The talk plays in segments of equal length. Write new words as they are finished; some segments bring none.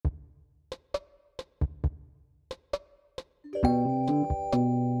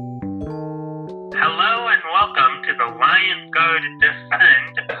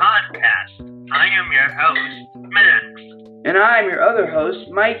And I'm your other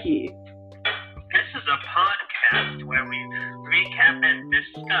host, Mikey. This is a podcast where we recap and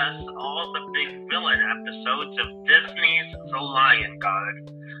discuss all the big villain episodes of Disney's The Lion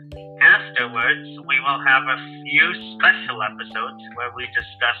Guard. Afterwards, we will have a few special episodes where we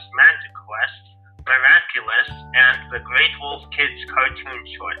discuss Magic Quest, Miraculous, and the Great Wolf Kids cartoon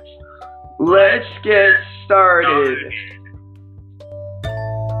shorts. Let's get started.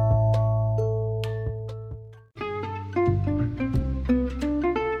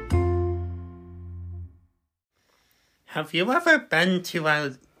 Have you ever been to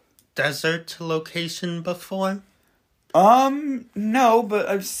a desert location before? No, but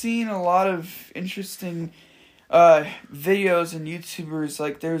I've seen a lot of interesting videos and YouTubers.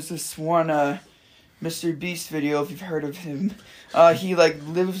 Like, there's this one Mr. Beast video, if you've heard of him. He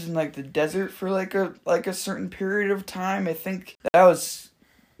lives in the desert for a certain period of time. I think that was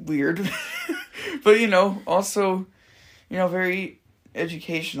weird. But also, very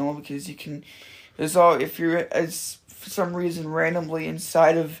educational, because you can if you're for some reason randomly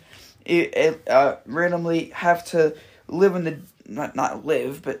inside of it, randomly have to live in the not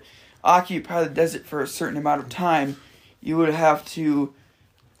live, but occupy the desert for a certain amount of time, you would have to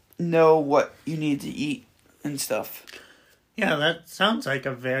know what you need to eat and stuff. Yeah, that sounds like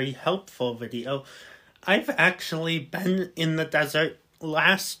a very helpful video. I've actually been in the desert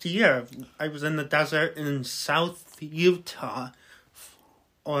last year. I was in the desert in South Utah,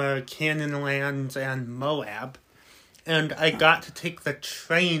 or Canyonlands and Moab, and I got to take the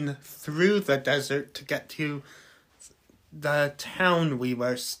train through the desert to get to the town we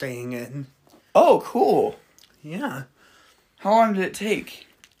were staying in. Oh, cool. Yeah. How long did it take?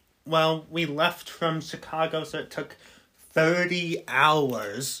 Well, we left from Chicago, so it took 30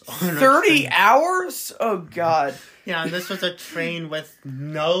 hours. 30 hours? Oh, God. Yeah, and this was a train with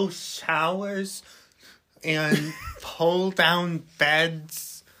no showers and pull-down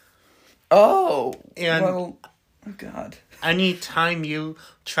beds. Oh, and oh, God. Anytime you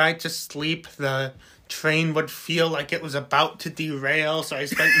tried to sleep, the train would feel like it was about to derail, so I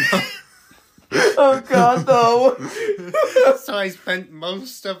spent... Oh, God, no. So I spent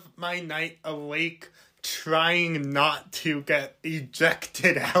most of my night awake trying not to get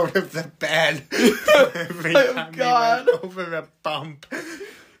ejected out of the bed every time we went over a bump.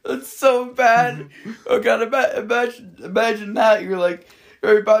 That's so bad. Oh, God, imagine that.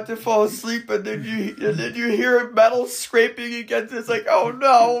 You're about to fall asleep, and then you hear metal scraping against it. It's like, oh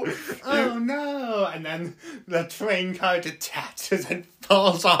no! Oh no! And then the train car detaches and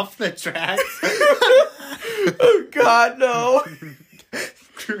falls off the tracks. Oh God, no!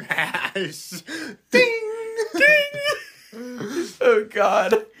 Crash! Ding! Ding! Oh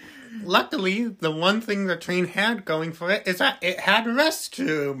God! Luckily, the one thing the train had going for it is that it had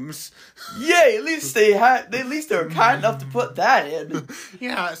restrooms. Yay! At least they were kind enough to put that in.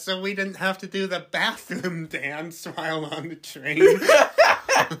 Yeah, so we didn't have to do the bathroom dance while on the train.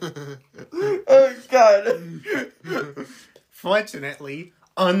 Oh God! Fortunately,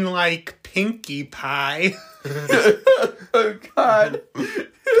 unlike Pinkie Pie. Oh God!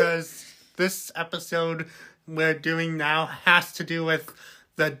 Because this episode we're doing now has to do with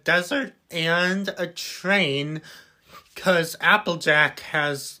the desert and a train, because Applejack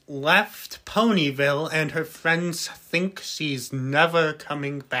has left Ponyville and her friends think she's never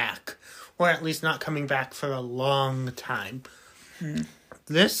coming back, or at least not coming back for a long time.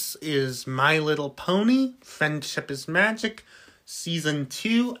 This is My Little Pony, Friendship is Magic, Season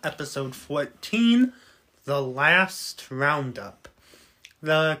 2, Episode 14, The Last Roundup.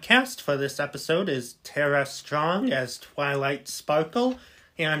 The cast for this episode is Tara Strong as Twilight Sparkle,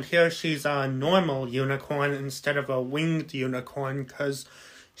 and here she's a normal unicorn instead of a winged unicorn, because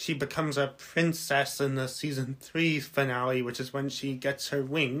she becomes a princess in the Season 3 finale, which is when she gets her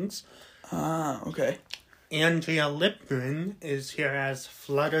wings. Ah, okay. Andrea Lipgren is here as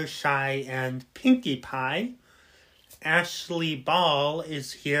Fluttershy and Pinkie Pie. Ashley Ball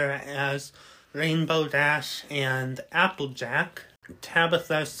is here as Rainbow Dash and Applejack.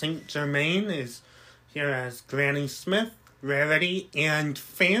 Tabitha St. Germain is here as Granny Smith, Rarity, and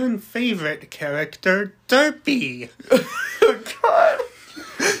fan favorite character, Derpy. Oh, God.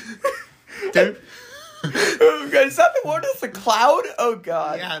 Oh, God. Is that the one with the cloud? Oh,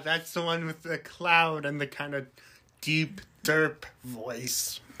 God. Yeah, that's the one with the cloud and the kind of deep derp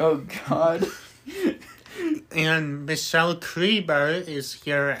voice. Oh, God. And Michelle Krieber is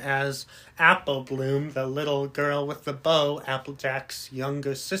here as Apple Bloom, the little girl with the bow, Applejack's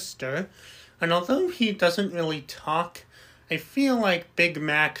younger sister. And although he doesn't really talk, I feel like Big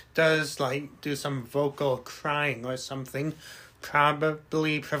Mac does, do some vocal crying or something,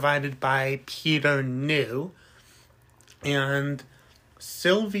 probably provided by Peter New. And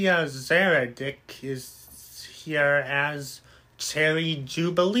Sylvia Zaradick is here as Cherry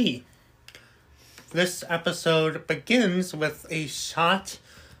Jubilee. This episode begins with a shot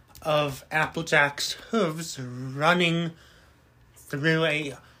of Applejack's hooves running through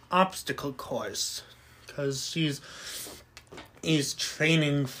a obstacle course because he's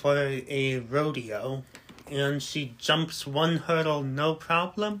training for a rodeo, and she jumps one hurdle no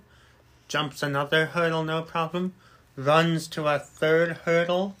problem, jumps another hurdle no problem, runs to a third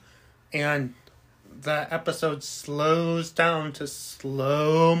hurdle, and the episode slows down to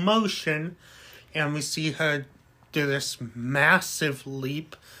slow motion, and we see her do this massive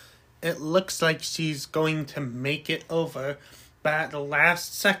leap. It looks like she's going to make it over, but at the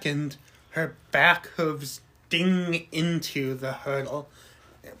last second, her back hooves ding into the hurdle,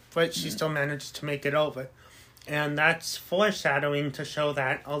 but she still managed to make it over. And that's foreshadowing to show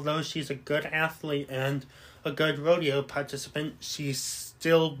that although she's a good athlete and a good rodeo participant, she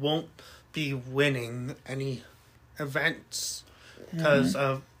still won't be winning any events because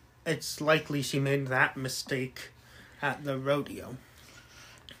of it's likely she made that mistake at the rodeo.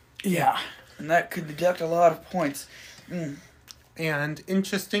 Yeah, and that could deduct a lot of points. And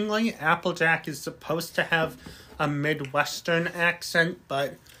interestingly, Applejack is supposed to have a Midwestern accent,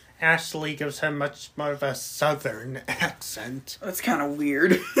 but Ashley gives her much more of a Southern accent. That's kind of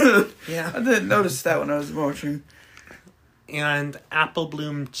weird. Yeah. I didn't notice that when I was watching. And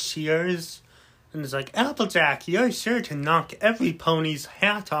Applebloom cheers and is like, Applejack, you're sure to knock every pony's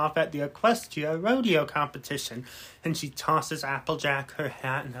hat off at the Equestria rodeo competition. And she tosses Applejack her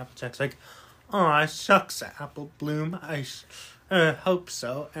hat, and Applejack's like, aw, shucks, Applebloom. I hope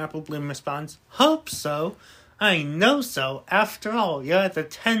so. Applebloom responds, hope so? I know so. After all, you're the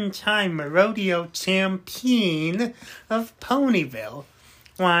 10-time rodeo champion of Ponyville.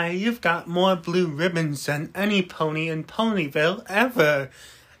 Why, you've got more blue ribbons than any pony in Ponyville ever.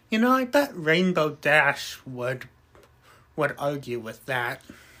 You know, I bet Rainbow Dash would argue with that.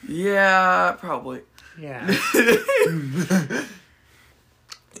 Yeah, probably. Yeah.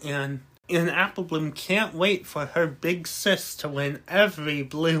 And Applebloom can't wait for her big sis to win every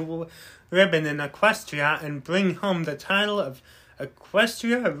blue ribbon in Equestria and bring home the title of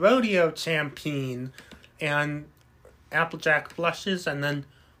Equestria Rodeo Champion. And Applejack blushes, and then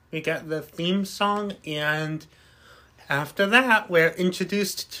we get the theme song, and after that, we're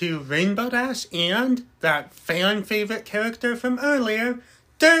introduced to Rainbow Dash and that fan favorite character from earlier,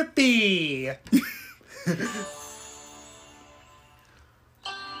 Derpy!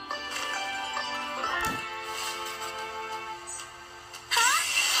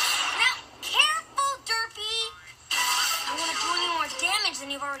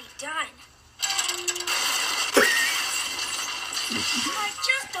 You've already done. I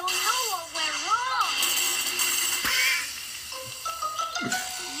just don't know what went wrong.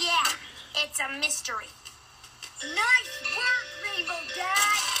 Yeah, it's a mystery. Nice work, Rainbow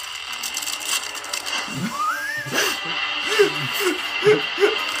Dash.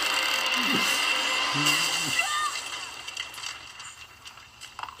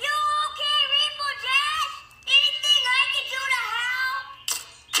 You okay, Rainbow Dash? Anything I can do to help?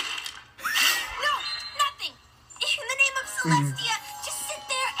 No, nothing. In the name of Celestia, just sit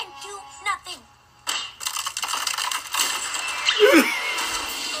there and do nothing.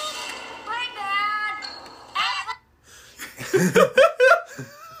 My bad.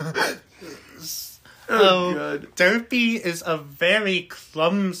 Oh, God. Derpy is a very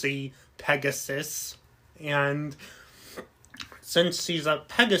clumsy Pegasus, and since she's a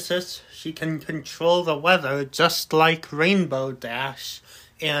Pegasus, she can control the weather just like Rainbow Dash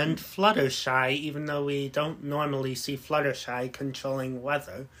and Fluttershy, even though we don't normally see Fluttershy controlling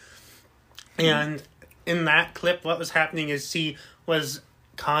weather. And in that clip, what was happening is she was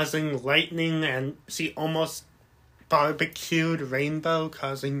causing lightning, and she almost barbecued Rainbow,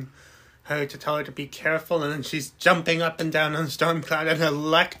 causing her to tell her to be careful, and then she's jumping up and down on Stormcloud and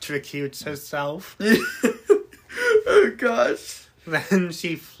electrocutes herself. Oh, gosh. Then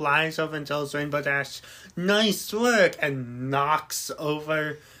she flies over and tells Rainbow Dash, nice work, and knocks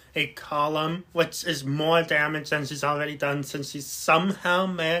over a column, which is more damage than she's already done since she somehow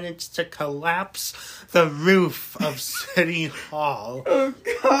managed to collapse the roof of City Hall. Oh,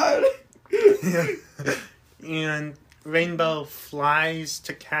 God. And Rainbow flies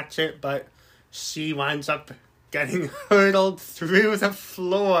to catch it, but she winds up getting hurtled through the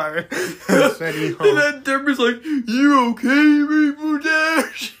floor of City Hall. And then Derpy's like, you okay, Rainbow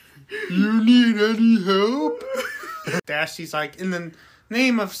Dash? You need any help? Dashy's like, in the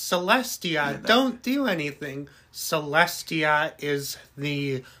name of Celestia, don't do anything. Celestia is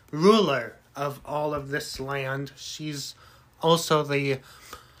the ruler of all of this land. She's also the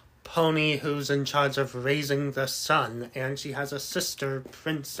pony who's in charge of raising the sun, and she has a sister,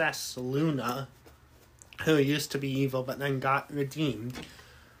 Princess Luna, who used to be evil but then got redeemed.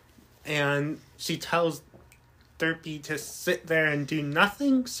 And she tells Derpy to sit there and do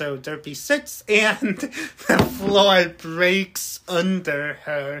nothing, so Derpy sits and the floor breaks under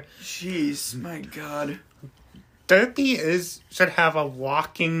her. Jeez, my God. Derpy should have a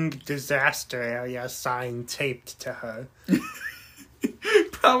walking disaster area sign taped to her.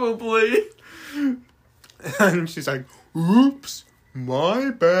 Probably. And she's like, oops, my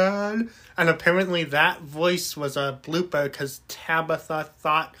bad. And apparently that voice was a blooper because Tabitha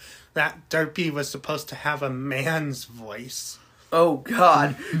thought that Derpy was supposed to have a man's voice. Oh,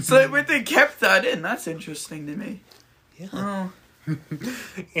 God. So but they kept that in. That's interesting to me. Yeah. Oh.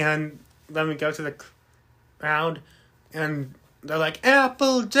 And then we go to the crowd, and they're like,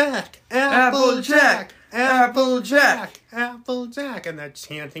 Applejack, Applejack, Applejack, Applejack. And they're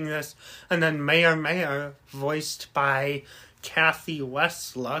chanting this. And then Mayor, voiced by Kathy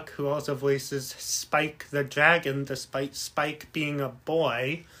Westluck, who also voices Spike the Dragon, despite Spike being a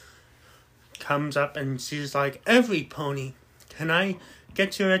boy, comes up and she's like, every pony, can I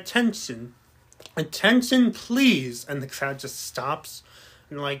get your attention? Attention, please. And the crowd just stops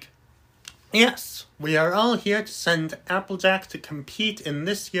and like, yes, we are all here to send Applejack to compete in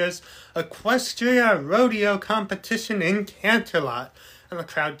this year's Equestria Rodeo competition in Canterlot. And the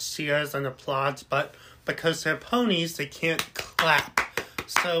crowd cheers and applauds, but because they're ponies, they can't clap.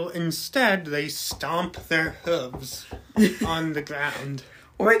 So instead, they stomp their hooves on the ground.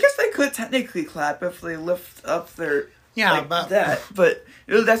 Well, I guess they could technically clap if they lift up their... Yeah, like but that, but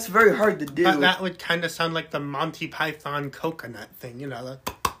that's very hard to do. But that would kind of sound like the Monty Python coconut thing, you know.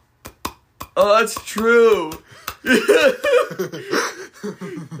 Oh, that's true.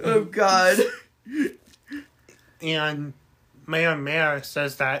 Oh, God. And Mayor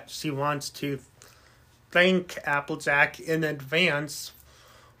says that she wants to thank Applejack in advance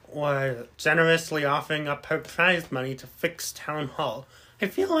or generously offering up her prize money to fix Town Hall. I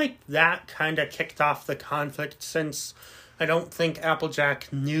feel like that kind of kicked off the conflict since I don't think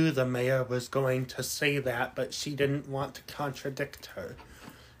Applejack knew the mayor was going to say that, but she didn't want to contradict her.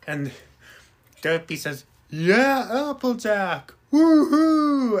 And Derpy says, yeah, Applejack,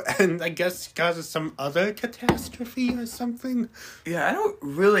 woohoo! And I guess he causes some other catastrophe or something. Yeah, I don't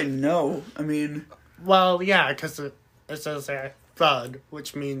really know. I mean... Well, yeah, because it says a thud,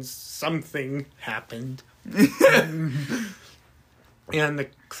 which means something happened. And the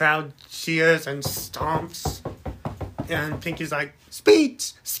crowd cheers and stomps. And Pinky's like,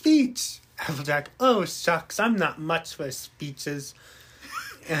 speech, speech. Applejack, oh, shucks, I'm not much for speeches.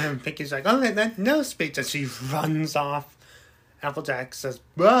 And Pinky's like, all right, then, no speech. And she runs off. Applejack says,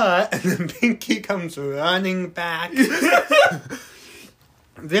 but, and then Pinky comes running back.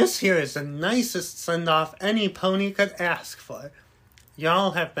 This here is the nicest send-off any pony could ask for.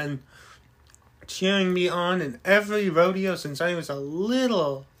 Y'all have been cheering me on in every rodeo since I was a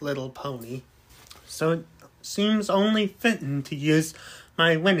little pony. So it seems only fitting to use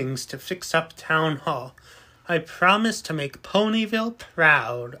my winnings to fix up Town Hall. I promise to make Ponyville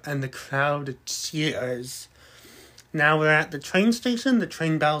proud, and the crowd cheers. Now we're at the train station, the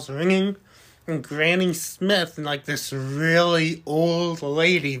train bell's ringing, and Granny Smith, in like this really old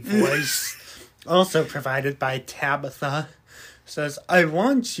lady voice, also provided by Tabitha, says, I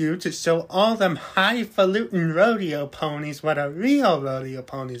want you to show all them highfalutin rodeo ponies what a real rodeo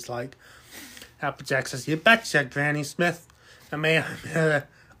pony's like. Applejack says, you betcha, Granny Smith. The mayor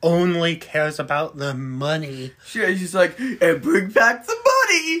only cares about the money. She's like, and bring back the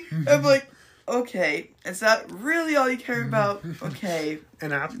money! I'm like, okay, is that really all you care about? Okay.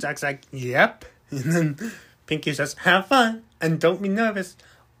 And Applejack's like, yep. And then Pinky says, have fun, and don't be nervous.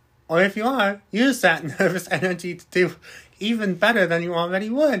 Or if you are, use that nervous energy to do even better than you already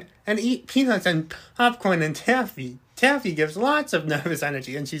would, and eat peanuts and popcorn and taffy. Taffy gives lots of nervous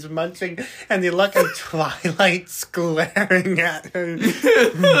energy, and she's munching, and you look at Twilight glaring at her.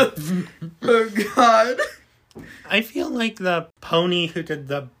 Oh, God. I feel like the pony who did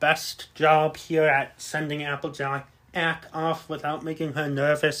the best job here at sending Applejack off without making her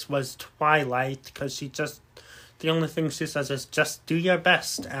nervous was Twilight, because the only thing she says is, just do your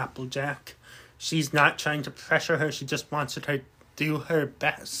best, Applejack. She's not trying to pressure her, she just wants her to do her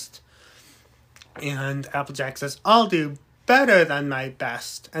best. And Applejack says, I'll do better than my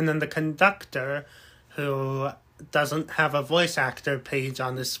best. And then the conductor, who doesn't have a voice actor page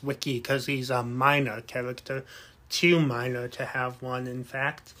on this wiki because he's a minor character, too minor to have one, in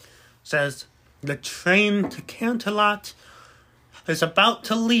fact, says, the train to Canterlot is about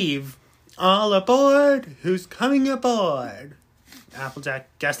to leave All aboard! Who's coming aboard? Applejack,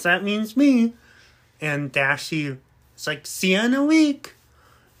 guess that means me. And Dashy is like, see you in a week.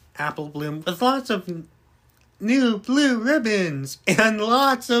 Apple Bloom with lots of new blue ribbons and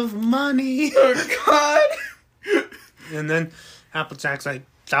lots of money. Oh, God. And then Applejack's like,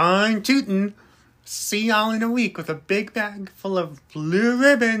 darn tootin'. See y'all in a week with a big bag full of blue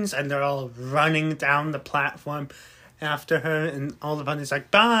ribbons. And they're all running down the platform after her. And all the bunnies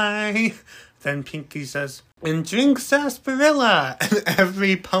like, bye. Then Pinkie says, and drink sarsaparilla. And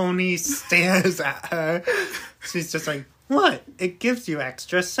every pony stares at her. She's just like, what? It gives you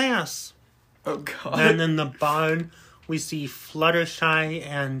extra sass. Oh, God. And in the barn, we see Fluttershy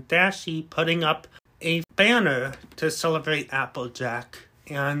and Dashy putting up a banner to celebrate Applejack.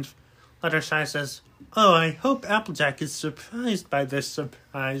 And Fluttershy says, oh, I hope Applejack is surprised by this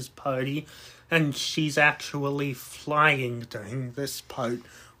surprise party. And she's actually flying during this part,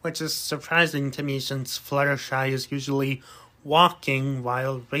 which is surprising to me since Fluttershy is usually walking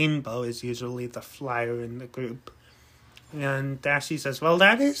while Rainbow is usually the flyer in the group. And Dashy says, well,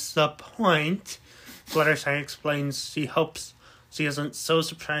 that is the point. Fluttershy explains she hopes she isn't so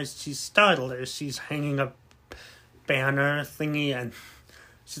surprised she's startled her. She's hanging a banner thingy, and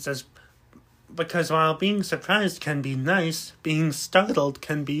she says, because while being surprised can be nice, being startled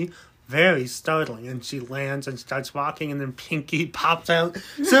can be very startling. And she lands and starts walking, and then Pinkie pops out,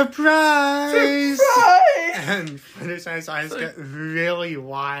 surprise! Surprise! And Fluttershy's eyes get really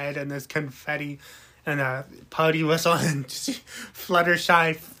wide, and there's confetti and a party whistle, and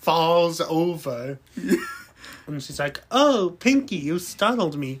Fluttershy falls over. And she's like, oh, Pinkie, you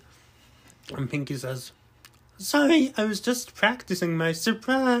startled me. And Pinkie says, sorry, I was just practicing my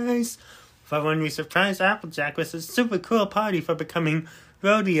surprise for when we surprised Applejack with a super cool party for becoming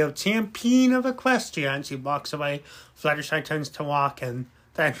rodeo champion of Equestria. And she walks away. Fluttershy turns to walk, and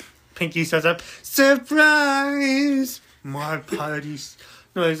then Pinkie shows up, surprise! More parties.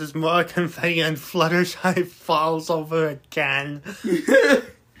 Noises, more confetti, and Fluttershy falls over again.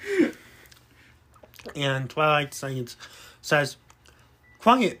 And Twilight says,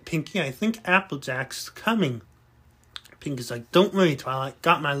 quiet, Pinkie, I think Applejack's coming. Pinkie's like, don't worry, Twilight,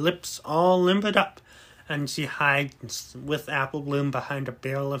 got my lips all limbered up. And she hides with Apple Bloom behind a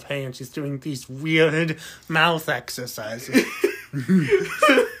barrel of hay, and she's doing these weird mouth exercises.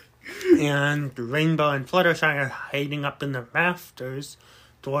 And Rainbow and Fluttershy are hiding up in the rafters.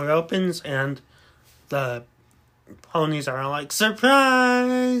 Door opens, and the ponies are all like,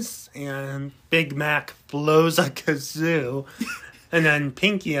 surprise! And Big Mac blows a kazoo. And then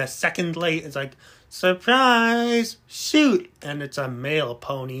Pinkie, a second late, is like, surprise! Shoot! And it's a male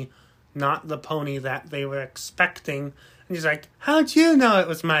pony, not the pony that they were expecting. And he's like, how'd you know it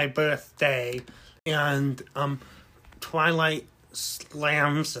was my birthday? And Twilight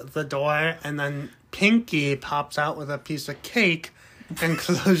slams the door, and then Pinkie pops out with a piece of cake and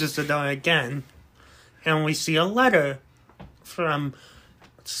closes the door again. And we see a letter from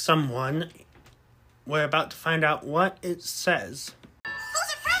someone. We're about to find out what it says.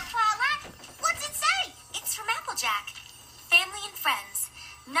 Who's it from, Twilight? What's it say? It's from Applejack. Family and friends.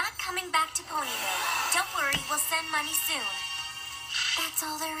 Not coming back to Ponyville. Don't worry, we'll send money soon. That's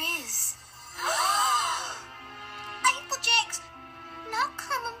all there is. Applejack's not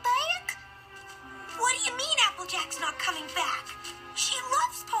coming back? What do you mean Applejack's not coming back? She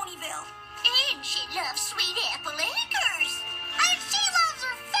loves Ponyville. And she loves Sweet Apple Acres. And she loves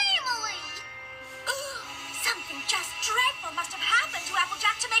her family. Something just dreadful must have happened to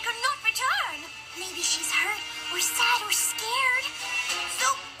Applejack to make her not return. Maybe she's hurt, or sad, or scared.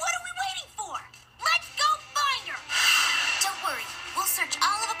 So what are we waiting for? Let's go find her. Don't worry, we'll search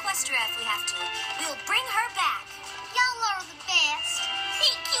all of Equestria if we have to. We'll bring her back. Y'all are the best.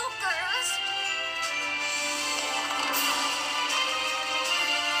 Thank you, girls.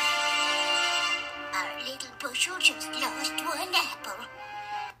 Our little bushel just lost one apple.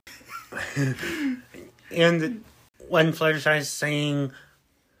 And when Fluttershy's saying,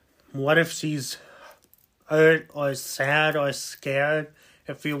 what if she's hurt or sad or scared?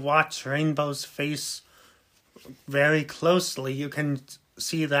 If you watch Rainbow's face very closely, you can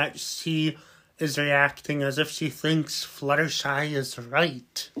see that she is reacting as if she thinks Fluttershy is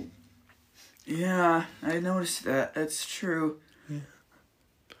right. Yeah, I noticed that. That's true.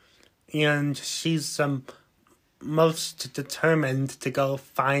 And she's most determined to go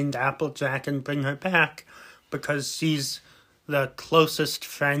find Applejack and bring her back because she's the closest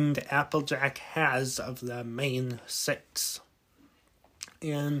friend Applejack has of the main six.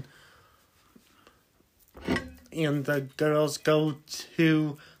 And the girls go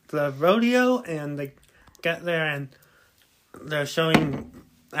to the rodeo, and they get there, and they're showing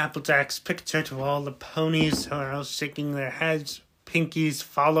Applejack's picture to all the ponies who are all shaking their heads. Pinky's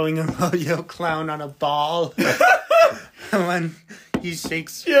following a rodeo clown on a ball. And when he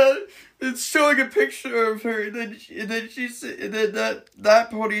shakes... Yeah, it's showing a picture of her, and then that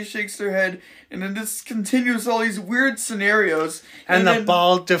pony shakes her head, and then this continues all these weird scenarios. And the then,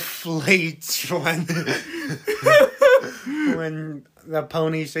 ball deflates when the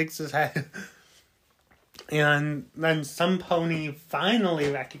pony shakes his head. And then some pony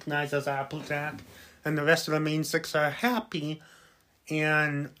finally recognizes Applejack, and the rest of the main six are happy.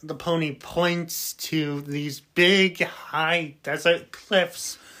 And the pony points to these big, high desert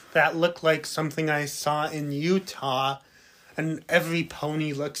cliffs that look like something I saw in Utah. And every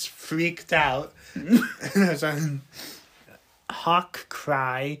pony looks freaked out. There's a hawk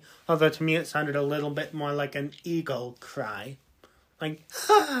cry, although to me it sounded a little bit more like an eagle cry. Like,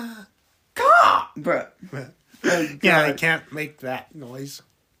 ah! Bruh. Yeah, I can't make that noise.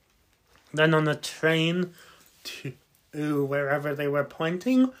 Then on the train to wherever they were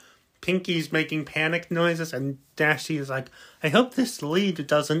pointing, Pinky's making panic noises, and Dashy is like, I hope this lead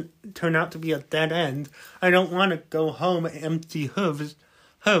doesn't turn out to be a dead end. I don't want to go home empty-hooved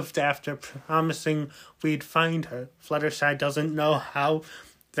after promising we'd find her. Fluttershy doesn't know how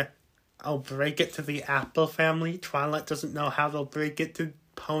I'll break it to the Apple family. Twilight doesn't know how they'll break it to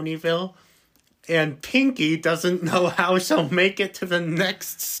Ponyville. And Pinky doesn't know how she'll make it to the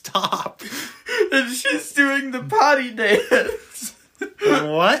next stop. And she's doing the potty dance.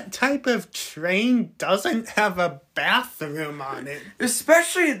 What type of train doesn't have a bathroom on it?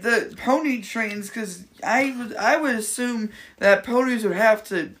 Especially the pony trains, because I would assume that ponies would have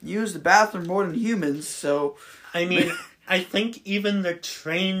to use the bathroom more than humans, so... I mean, I think even the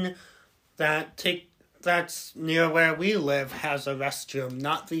train that's near where we live has a restroom,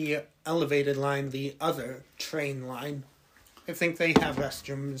 not the elevated line, the other train line. I think they have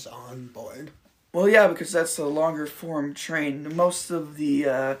restrooms on board. Well, yeah, because that's a longer form train. Most of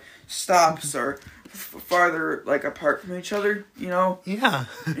the stops are farther, like, apart from each other, you know? Yeah.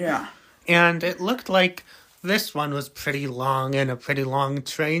 Yeah. And it looked like this one was pretty long and a pretty long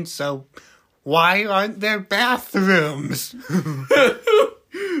train, so why aren't there bathrooms?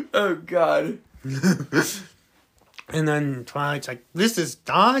 Oh, God. And then Twilight's like, this is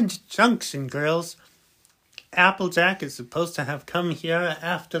Dodge Junction, girls. Applejack is supposed to have come here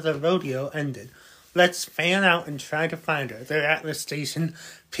after the rodeo ended. Let's fan out and try to find her. They're at the station.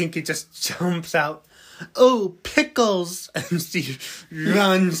 Pinky just jumps out. Oh, pickles! And she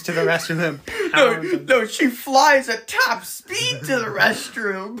runs to the restroom and pounds them. No, she flies at top speed to the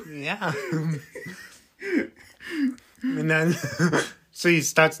restroom. Yeah. And then she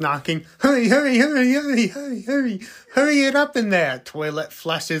starts knocking. Hurry, hurry, hurry, hurry, hurry, hurry. Hurry it up in there. Toilet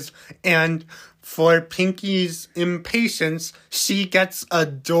flushes. And for Pinky's impatience, she gets a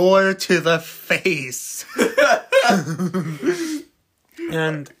door to the face.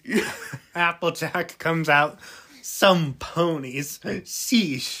 And Applejack comes out. Some ponies.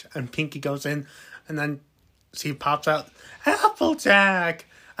 Sheesh. And Pinky goes in. And then she pops out. Applejack!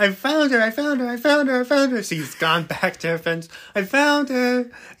 I found her, I found her, I found her, I found her. She's gone back to her friends. I found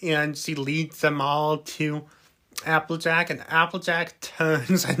her. And she leads them all to Applejack. And Applejack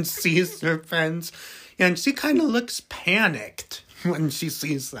turns and sees her friends. And she kind of looks panicked when she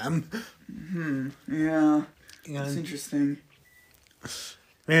sees them. Yeah. And That's interesting.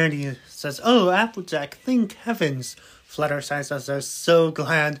 Rarity says, oh, Applejack, thank heavens. Fluttershy says they're so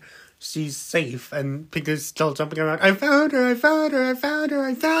glad she's safe. And Pinky's still jumping around. I found her, I found her, I found her,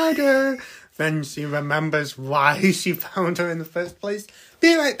 I found her. Then she remembers why she found her in the first place.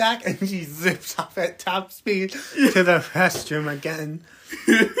 Be right back. And she zips off at top speed to the restroom again.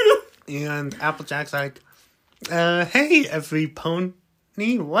 And Applejack's like, hey, every pony,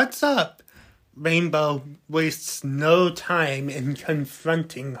 what's up? Rainbow wastes no time in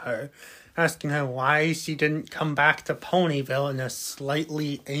confronting her, asking her why she didn't come back to Ponyville in a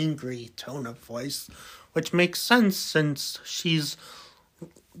slightly angry tone of voice, which makes sense since she's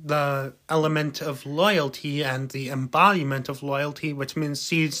the element of loyalty and the embodiment of loyalty, which means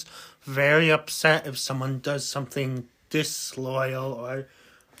she's very upset if someone does something disloyal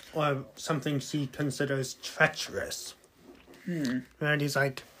or something she considers treacherous. Rarity's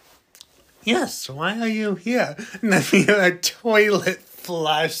like, yes, why are you here? And then we hear a toilet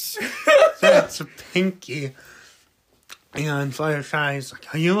flush. That's Pinky. And Fluttershy's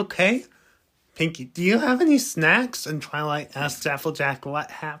like, are you okay? Pinky, do you have any snacks? And Twilight asks Applejack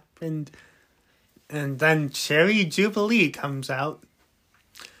what happened. And then Cherry Jubilee comes out.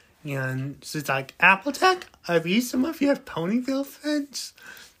 And she's like, Applejack, are these some of your Ponyville friends?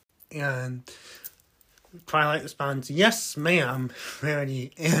 And Twilight responds, "Yes, ma'am,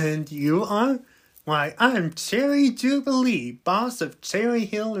 Rarity. And you are? Why, I'm Cherry Jubilee, boss of Cherry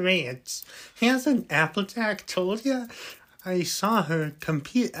Hill Ranch. Hasn't Applejack told you? I saw her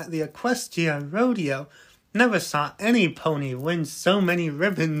compete at the Equestria Rodeo. Never saw any pony win so many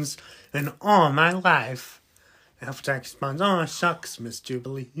ribbons in all my life." Applejack responds, "Oh, shucks, Miss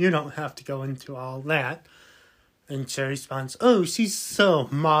Jubilee. You don't have to go into all that." And Cherry responds, "Oh, she's so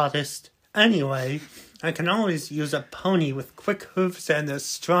modest. Anyway, I can always use a pony with quick hooves and a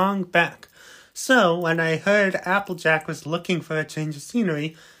strong back. So, when I heard Applejack was looking for a change of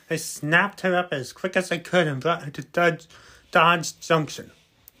scenery, I snapped her up as quick as I could and brought her to Dodge Junction.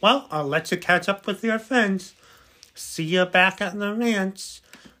 Well, I'll let you catch up with your friends. See you back at the ranch."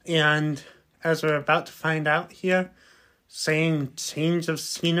 And as we're about to find out here, saying change of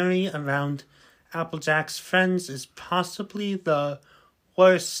scenery around Applejack's friends is possibly the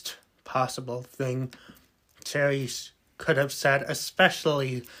worst possible thing Cherry could have said,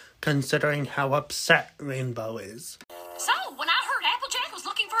 especially considering how upset Rainbow is. So, when I heard Applejack was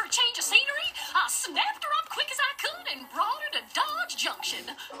looking for a change of scenery, I snapped her up quick as I could and brought her to Dodge Junction.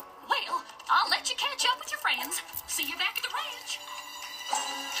 Well, I'll let you catch up with your friends. See you back at the ranch.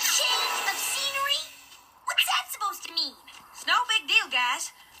 Change of scenery? What's that supposed to mean? It's no big deal,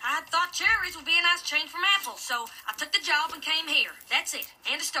 guys. I thought cherries would be a nice change from apples, so I took the job and came here. That's it.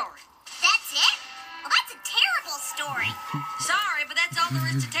 End of story. That's it? Well, that's a terrible story. Sorry, but that's all there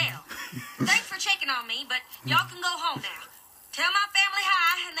is to tell. Thanks for checking on me, but y'all can go home now. Tell my family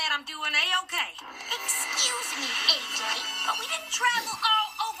hi and that I'm doing A-okay. Excuse me, AJ, but we didn't travel all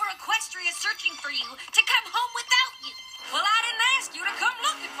over Equestria searching for you to come home without you. Well, I didn't ask you to come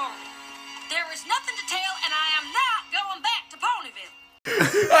looking for me. There is nothing to tell, and I am not going back to Ponyville.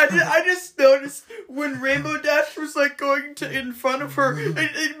 I just noticed when Rainbow Dash was like going to in front of her,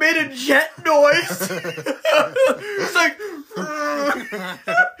 it made a jet noise. It's like.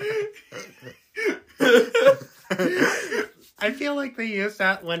 I feel like they use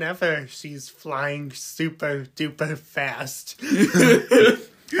that whenever she's flying super duper fast.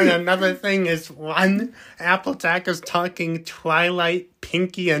 And another thing is when Applejack is talking, Twilight,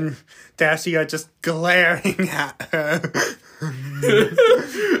 Pinkie, and Dashi are just glaring at her.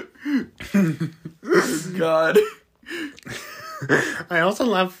 God. I also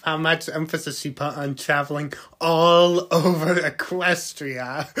love how much emphasis she put on traveling all over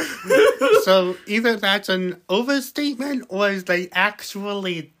Equestria. So either that's an overstatement or they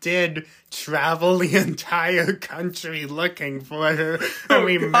actually did travel the entire country looking for her. And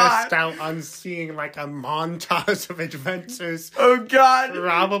we missed out on seeing like a montage of adventures. Oh God.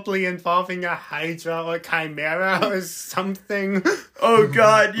 Probably involving a Hydra or Chimera or something. Oh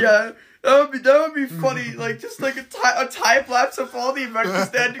God, yeah. That would be funny, like just like a time lapse of all the adventures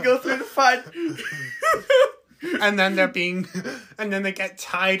they had to go through to find. And then they get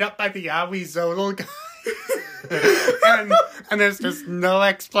tied up by the Arizona guy. and there's just no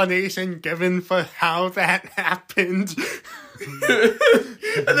explanation given for how that happened.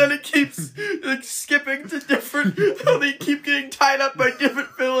 And then it keeps like skipping to different. How they keep getting tied up by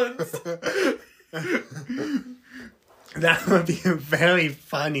different villains. That would be very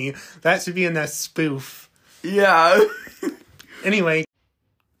funny. That should be in a spoof. Yeah. Anyway,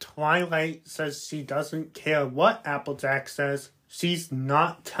 Twilight says she doesn't care what Applejack says. She's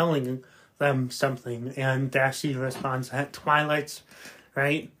not telling them something. And Dashi responds that Twilight's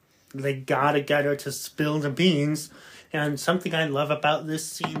right. They gotta get her to spill the beans. And something I love about this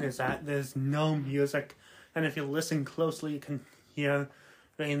scene is that there's no music. And if you listen closely, you can hear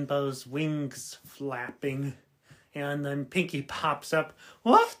Rainbow's wings flapping. And then Pinkie pops up.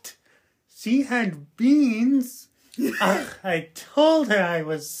 What? She had beans? Ugh, I told her I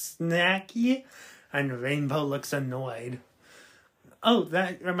was snacky. And Rainbow looks annoyed. Oh,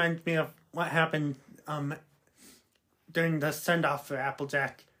 that reminds me of what happened during the send-off for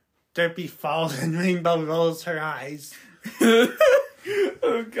Applejack. Derpy falls and Rainbow rolls her eyes.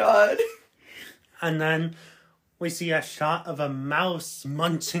 Oh God. And then we see a shot of a mouse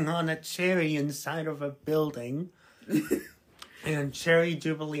munching on a cherry inside of a building. And Cherry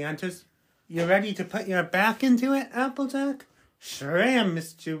Jubilee enters. You ready to put your back into it, Applejack? Sure am,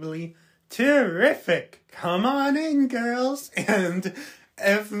 Miss Jubilee. Terrific. Come on in, girls. And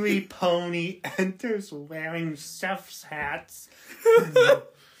every pony enters wearing chef's hats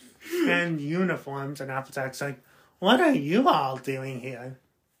and uniforms. And Applejack's like, what are you all doing here?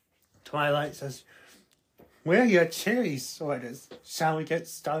 Twilight says, we're your cherry sorters. Shall we get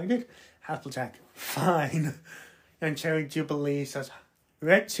started? Applejack, fine. And Cherry Jubilee says,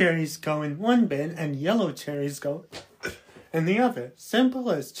 red cherries go in one bin and yellow cherries go in the other. Simple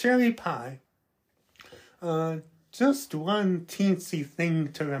as cherry pie. Just one teensy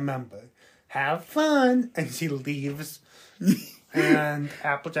thing to remember. Have fun! And she leaves. And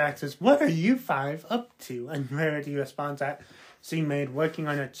Applejack says, what are you 5 up to? And Rarity responds that she made working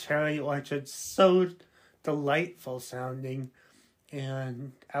on a cherry orchard so delightful sounding.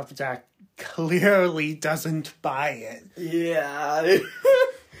 And Applejack clearly doesn't buy it. Yeah.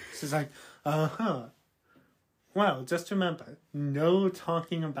 She's like, uh-huh. Well, just remember, no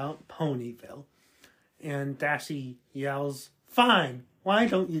talking about Ponyville. And Dashi yells, fine, why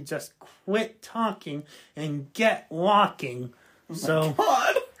don't you just quit talking and get walking? So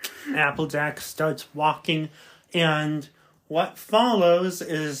Applejack starts walking, and what follows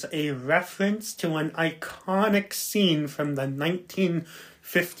is a reference to an iconic scene from the 1950s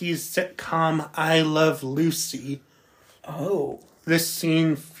sitcom I Love Lucy. Oh. This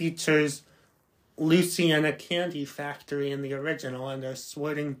scene features Lucy in a candy factory in the original, and they're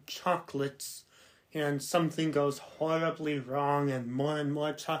sorting chocolates, and something goes horribly wrong, and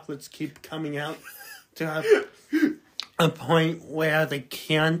more chocolates keep coming out to a point where they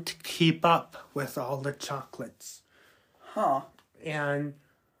can't keep up with all the chocolates. Huh. And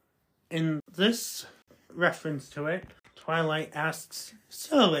in this reference to it, Twilight asks,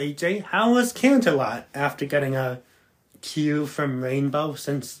 so AJ, how was Canterlot? After getting a cue from Rainbow,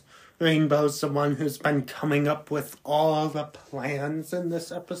 since Rainbow's the one who's been coming up with all the plans in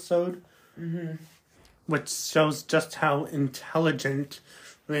this episode. Mm-hmm. Which shows just how intelligent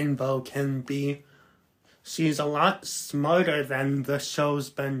Rainbow can be. She's a lot smarter than the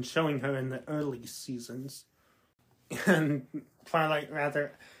show's been showing her in the early seasons. And Twilight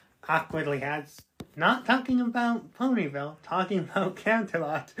rather awkwardly adds, not talking about Ponyville, talking about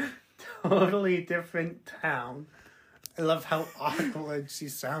Canterlot. Totally different town. I love how awkward she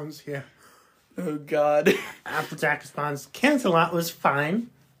sounds here. Oh, God. Applejack responds, Canterlot was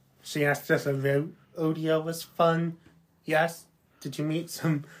fine. She asked if the rodeo was fun. Yes. Did you meet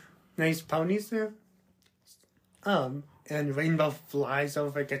some nice ponies there? And Rainbow flies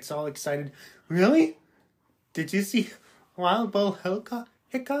over, gets all excited. Really? Did you see Wild Bull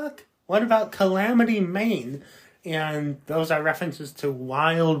Hickok? What about Calamity Maine? And those are references to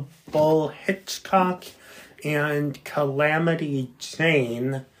Wild Bull Hitchcock and Calamity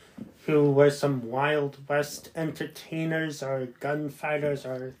Jane, who were some Wild West entertainers or gunfighters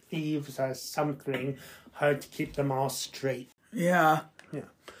or thieves or something. Hard to keep them all straight. Yeah. Yeah.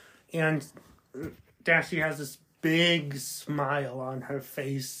 And Dashi has this big smile on her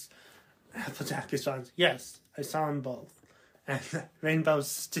face. Applejack responds, yes, I saw them both. And Rainbow's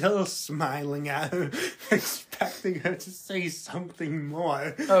still smiling at her, expecting her to say something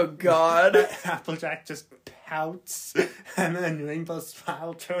more. Oh, God. But Applejack just pouts, and then Rainbow's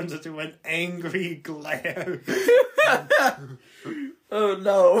smile turns into an angry glare. Oh,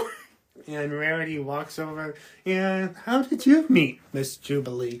 no. And Rarity walks over, and how did you meet Miss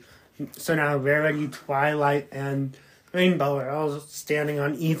Jubilee? So now Rarity, Twilight, and Rainbow are all standing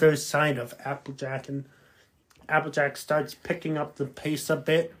on either side of Applejack, and Applejack starts picking up the pace a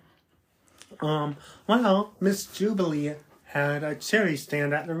bit. Well, Miss Jubilee had a cherry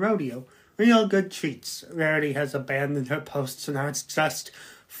stand at the rodeo. Real good treats. Rarity has abandoned her post, so now it's just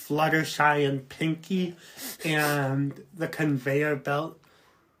Fluttershy and Pinky, and the conveyor belt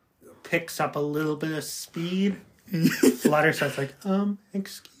picks up a little bit of speed. Fluttershy's like,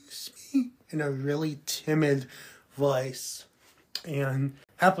 excuse me, in a really timid voice. And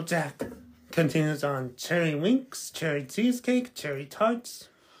Applejack continues on, cherry winks, cherry cheesecake, cherry tarts.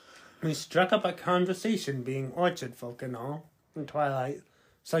 We struck up a conversation, being orchard folk and all. And Twilight,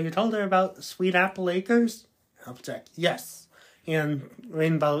 so you told her about Sweet Apple Acres? Applejack, yes. And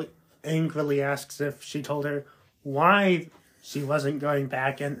Rainbow angrily asks if she told her why she wasn't going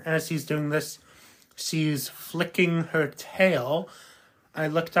back. And as she's doing this, she's flicking her tail. I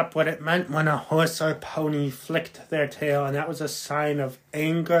looked up what it meant when a horse or pony flicked their tail, and that was a sign of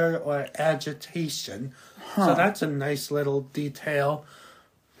anger or agitation. So that's a nice little detail.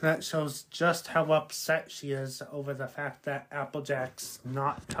 That shows just how upset she is over the fact that Applejack's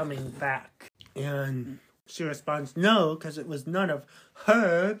not coming back. And she responds, no, because it was none of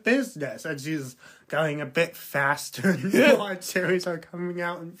her business. And she's going a bit faster, and more cherries are coming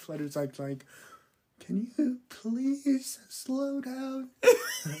out, and Flutter's like, can you please slow down?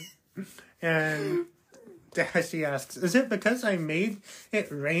 And Dashi asks, is it because I made it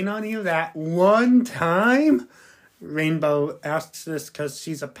rain on you that one time? Rainbow asks this because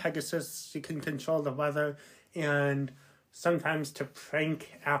she's a Pegasus. She can control the weather. And sometimes to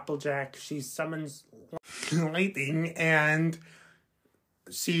prank Applejack, she summons lightning. And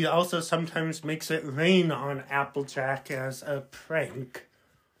she also sometimes makes it rain on Applejack as a prank.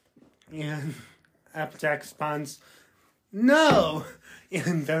 And Applejack responds, no!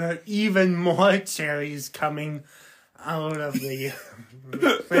 And there are even more cherries coming out of the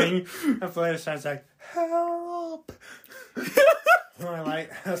thing. And Fluttershy's like, help! Twilight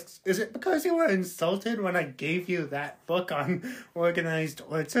asks, is it because you were insulted when I gave you that book on organized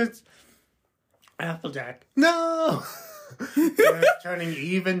orchards? Applejack, no! It's turning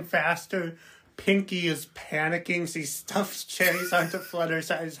even faster. Pinkie is panicking. She stuffs cherries onto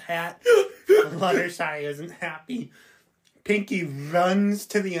Fluttershy's hat. Fluttershy isn't happy. Pinkie runs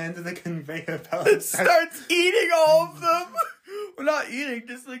to the end of the conveyor belt and starts eating all of them. Well, not eating,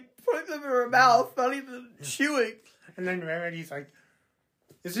 just like putting them in her mouth, not even chewing. And then Rarity's like,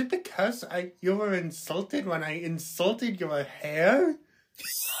 is it because you were insulted when I insulted your hair?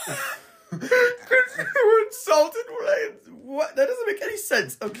 You were insulted when what? That doesn't make any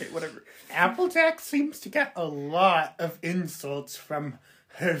sense. Okay, whatever. Applejack seems to get a lot of insults from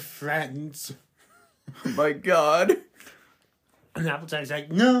her friends. Oh my god. And Applejack's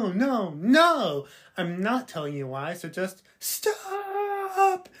like, no, I'm not telling you why, so just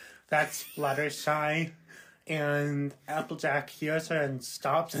stop. That's Fluttershy. And Applejack hears her and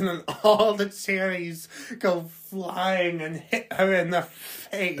stops, and then all the cherries go flying and hit her in the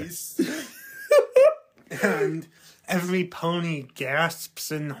face. And every pony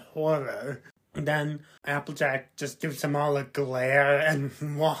gasps in horror. And then Applejack just gives them all a glare and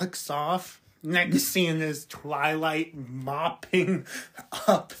walks off. Next scene is Twilight mopping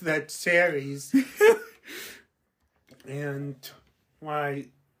up the cherries. And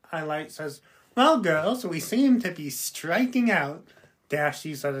Twilight says, well, girls, we seem to be striking out.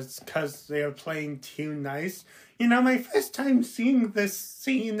 Dashy says it's because they are playing too nice. You know, my first time seeing this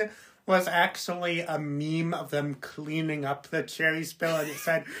scene was actually a meme of them cleaning up the cherry spill, and it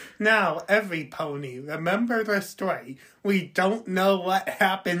said, now, every pony, remember the story. We don't know what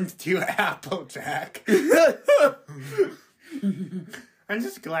happened to Applejack. I'm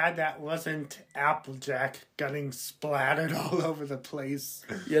just glad that wasn't Applejack getting splattered all over the place.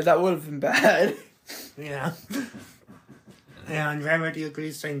 Yeah, that would have been bad. Yeah. And Rarity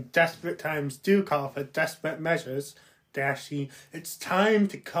agrees, saying desperate times do call for desperate measures. Dashy, it's time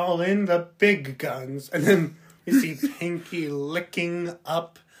to call in the big guns. And then we see Pinkie licking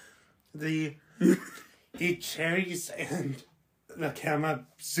up the cherries, and the camera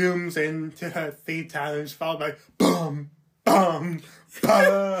zooms into her 3 times, followed by boom, boom,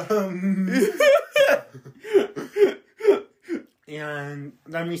 boom. And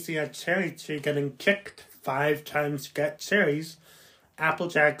then we see a cherry tree getting kicked 5 times to get cherries.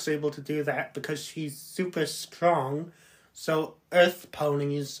 Applejack's able to do that because she's super strong. So Earth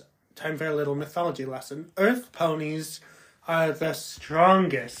ponies, time for a little mythology lesson. Earth ponies are the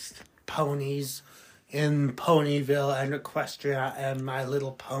strongest ponies in Ponyville and Equestria and My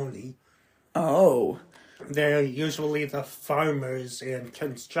Little Pony. Oh. They're usually the farmers and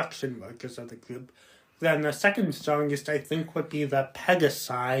construction workers of the group. Then the second strongest, I think, would be the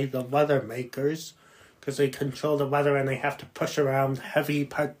Pegasi, the weather makers, because they control the weather and they have to push around heavy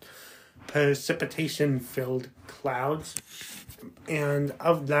precipitation-filled clouds. And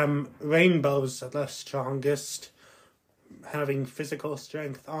of them, rainbows are the strongest, having physical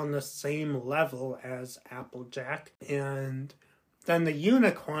strength on the same level as Applejack. And then the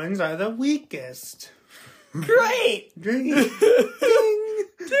unicorns are the weakest. Great! Ding! Ding!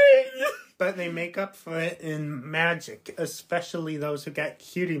 Ding! But they make up for it in magic, especially those who get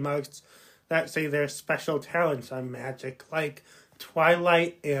cutie marks that say their special talents are magic, like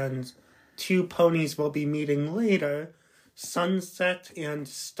Twilight and 2 ponies we'll be meeting later, Sunset and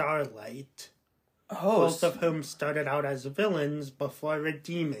Starlight. Oh. Both of whom started out as villains before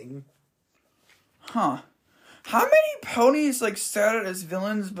redeeming. Huh. How many ponies, started as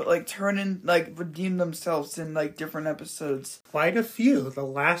villains, but, redeemed themselves in, different episodes? Quite a few. The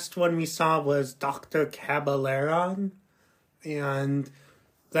last one we saw was Dr. Cabaleron. And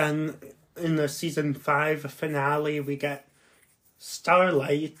then in the season 5 finale, we get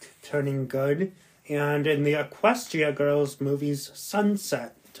Starlight turning good. And in the Equestria Girls movies,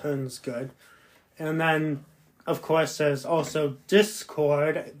 Sunset turns good. And then, of course, there's also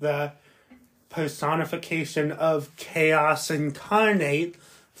Discord, the personification of chaos incarnate,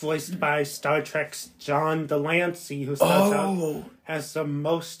 voiced by Star Trek's John Delancey, who starts out as the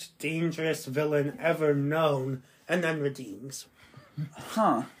most dangerous villain ever known, and then redeems.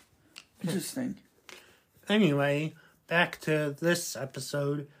 Huh. Interesting. Anyway, back to this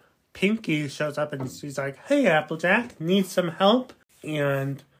episode. Pinkie shows up and she's like, hey, Applejack, need some help?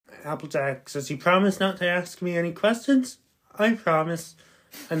 And Applejack says, you promise not to ask me any questions? I promise.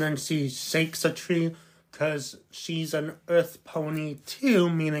 And then she shakes a tree because she's an earth pony too,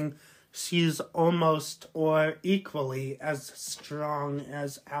 meaning she's almost or equally as strong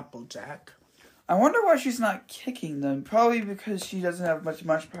as Applejack. I wonder why she's not kicking them. Probably because she doesn't have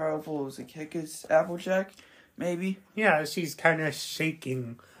much powerful as a kick as Applejack, maybe. Yeah, she's kind of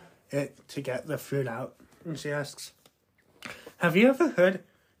shaking it to get the fruit out. And she asks, have you ever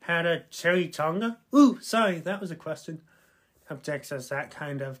had a chimichanga? Ooh, sorry, that was a question. Applejack says that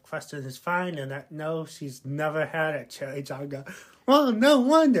kind of question is fine, and that no, she's never had a chimichanga. Well, no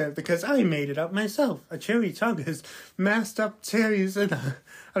wonder, because I made it up myself. A chimichanga is mashed up cherries in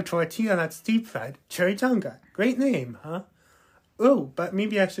a tortilla that's deep fried. Chimichanga. Great name, huh? Oh, but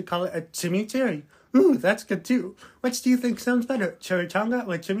maybe I should call it a chimichurri. Ooh, that's good too. Which do you think sounds better, chimichanga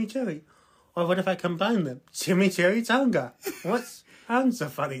or chimichurri? Or what if I combine them? Chimichurri-changa. What sounds the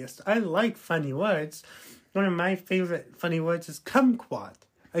funniest? I like funny words. One of my favorite funny words is kumquat.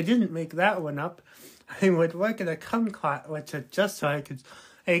 I didn't make that one up. I would work at a kumquat, which is just so I could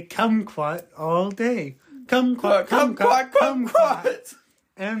a kumquat all day. Kumquat, kumquat, kumquat.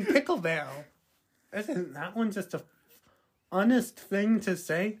 And pickle barrel. Isn't that one just a honest thing to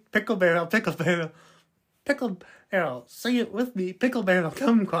say? Pickle barrel, pickle barrel. Pickle barrel, say it with me. Pickle barrel,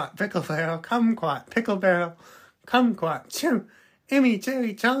 kumquat, pickle barrel, kumquat, pickle barrel, kumquat,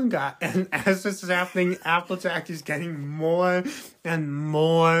 chimichurri-changa. And as this is happening, Applejack is getting more and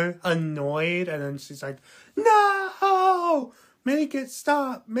more annoyed. And then she's like, no! Make it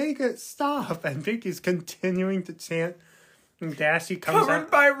stop! Make it stop! And Pinky's continuing to chant. And Dashie comes Covered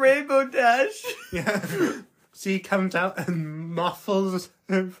out. by Rainbow Dash. Yeah. She comes out and muffles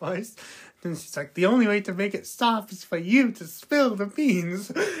her voice. And she's like, the only way to make it stop is for you to spill the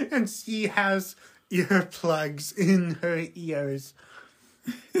beans. And she has earplugs in her ears.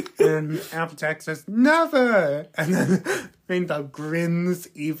 And Applejack says, never! And then Rainbow grins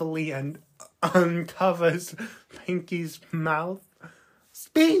evilly and uncovers Pinky's mouth.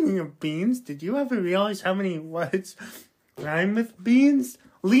 Speaking of beans, did you ever realize how many words rhyme with beans?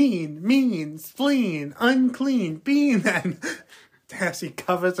 Lean, mean, spleen, unclean, bean, and Dashie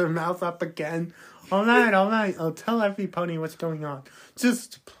covers her mouth up again. All right, I'll tell every pony what's going on.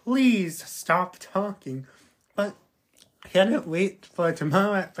 Just please stop talking. But can it wait for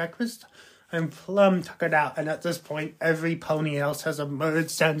tomorrow at breakfast? I'm plumb tuckered out, and at this point, every pony else has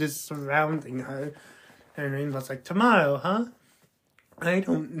emerged and is surrounding her. And Rainbow's like, tomorrow, huh? I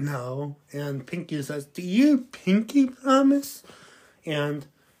don't know. And Pinky says, do you pinky promise? And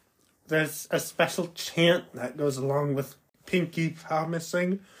there's a special chant that goes along with Pinky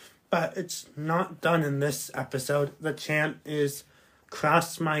promising, but it's not done in this episode. The chant is,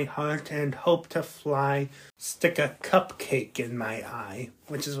 cross my heart and hope to fly, stick a cupcake in my eye,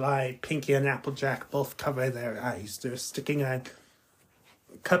 which is why Pinky and Applejack both cover their eyes. They're sticking a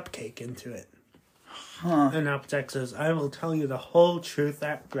cupcake into it. Huh. And Applejack says, I will tell you the whole truth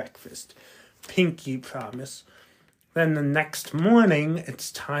at breakfast. Pinky promise. Then the next morning, it's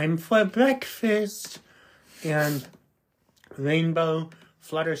time for breakfast. And Rainbow,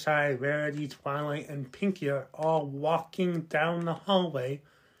 Fluttershy, Rarity, Twilight, and Pinky are all walking down the hallway.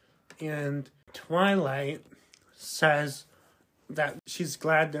 And Twilight says that she's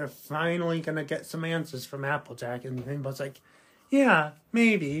glad they're finally going to get some answers from Applejack. And Rainbow's like, yeah,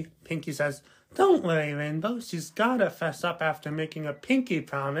 maybe. Pinky says, don't worry, Rainbow. She's got to fess up after making a pinky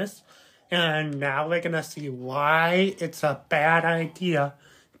promise. And now we're going to see why it's a bad idea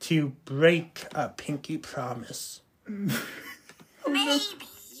to break a pinky promise. Maybe. Don't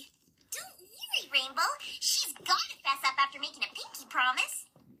worry, Rainbow. She's got to fess up after making a pinky promise.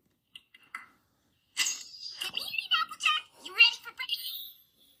 Good evening, Applejack. You ready for breakfast?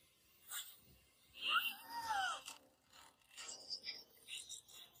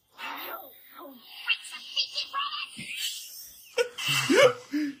 Breaks a pinky promise.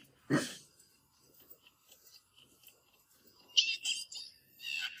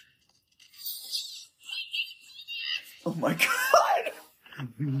 Oh my god!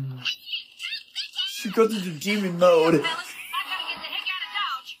 She goes into demon mode. Fellas, I gotta get the heck out of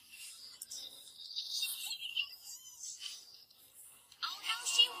Dodge. Oh, no,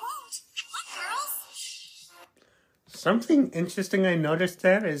 she won't. Look, girls. Something interesting I noticed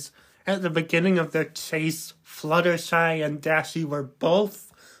there is at the beginning of their chase, Fluttershy and Dashie were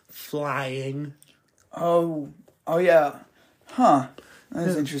both flying. Oh yeah. Huh.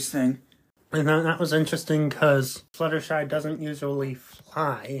 That's interesting. And that was interesting because Fluttershy doesn't usually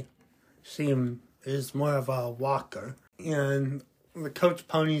fly. She is more of a walker. And the coach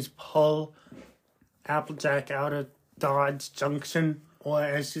ponies pull Applejack out of Dodge Junction, or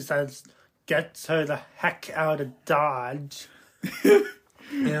as she says, gets her the heck out of Dodge.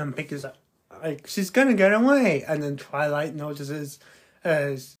 And Pinky's like, she's gonna get away. And then Twilight notices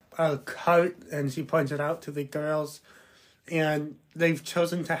as a cart, and she points it out to the girls. And they've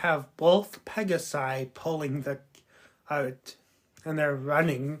chosen to have both Pegasi pulling the cart. And they're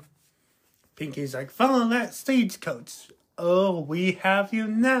running. Pinky's like, follow that stagecoach. Oh, we have you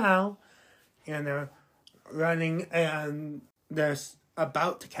now. And they're running, and they're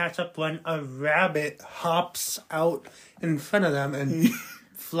about to catch up when a rabbit hops out in front of them. And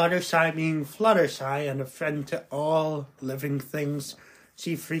Fluttershy, being Fluttershy and a friend to all living things,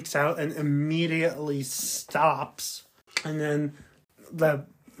 she freaks out and immediately stops. And then the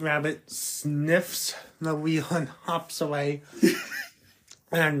rabbit sniffs the wheel and hops away.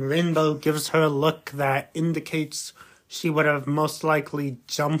 And Rainbow gives her a look that indicates she would have most likely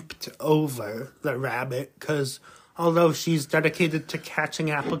jumped over the rabbit, because although she's dedicated to catching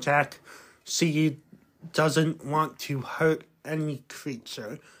Applejack, she doesn't want to hurt any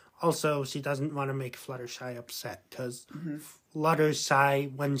creature. Also, she doesn't want to make Fluttershy upset, because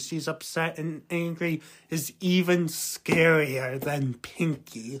Fluttershy, when she's upset and angry, is even scarier than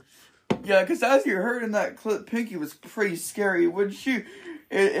Pinky. Yeah, because as you heard in that clip, Pinky was pretty scary. When she,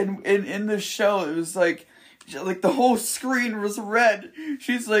 in the show, it was like the whole screen was red.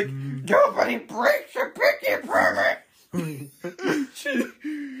 She's like, nobody breaks a Pinky promise.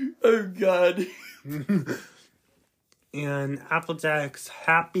 Oh, God. And Applejack's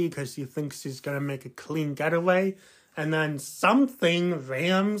happy because she thinks she's going to make a clean getaway. And then something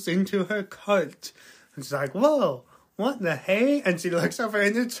rams into her cart. And she's like, whoa, what the hey? And she looks over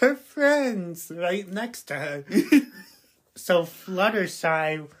and it's her friends right next to her. So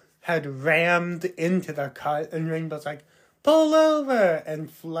Fluttershy had rammed into the cart, and Rainbow's like, pull over! And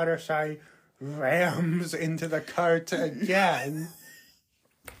Fluttershy rams into the cart again.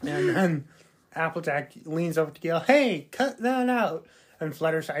 And then Applejack leans over to yell, hey, cut that out! And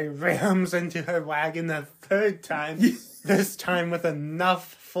Fluttershy rams into her wagon a third time, this time with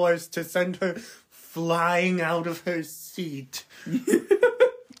enough force to send her flying out of her seat.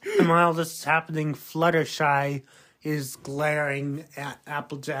 And while this is happening, Fluttershy is glaring at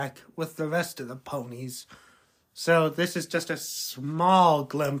Applejack with the rest of the ponies. So this is just a small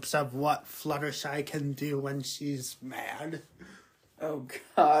glimpse of what Fluttershy can do when she's mad. Oh,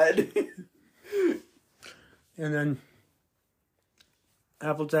 God. And then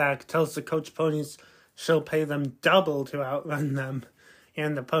Applejack tells the coach ponies she'll pay them double to outrun them.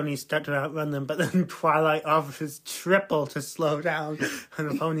 And the ponies start to outrun them, but then Twilight offers triple to slow down. And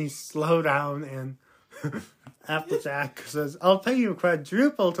the ponies slow down, and Applejack says, I'll pay you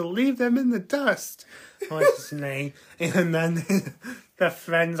quadruple to leave them in the dust. What's nay? And then the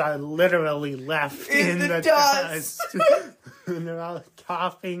friends are literally left in the dust. And they're all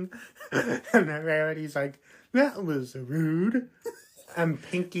coughing. And the Rarity's like, that was rude. And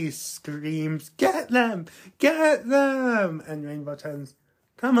Pinky screams, get them! Get them! And Rainbow turns,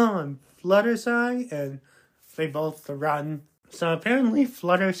 come on, Fluttershy. And they both run. So apparently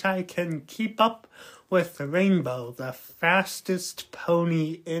Fluttershy can keep up with Rainbow, the fastest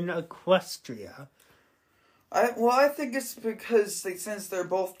pony in Equestria. I think it's because since they're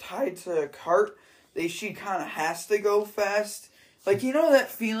both tied to a cart, she kind of has to go fast. Like, you know that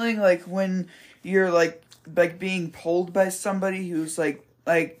feeling like when you're like being pulled by somebody who's like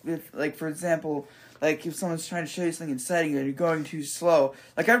for example, like if someone's trying to show you something exciting and you're going too slow.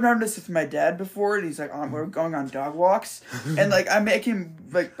 Like I've noticed this with my dad before, and he's like, we're going on dog walks, and like I make him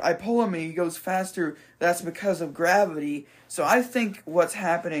I pull him and he goes faster. That's because of gravity. So I think what's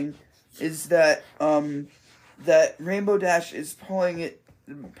happening is that that Rainbow Dash is pulling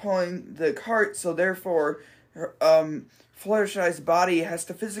the cart, so therefore Fluttershy's body has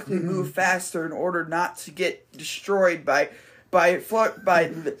to physically move faster in order not to get destroyed by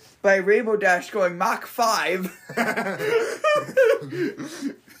Rainbow Dash going Mach 5.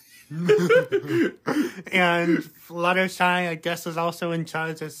 And Fluttershy, I guess, is also in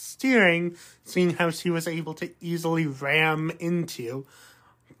charge of steering, seeing how she was able to easily ram into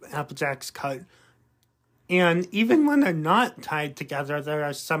Applejack's cart. And even when they're not tied together, there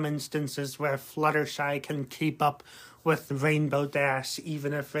are some instances where Fluttershy can keep up with Rainbow Dash,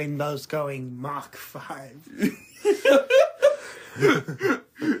 even if Rainbow's going Mach 5.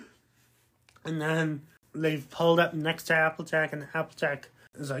 And then they've pulled up next to Applejack, and Applejack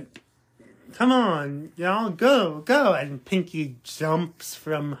is like, come on, y'all, go. And Pinky jumps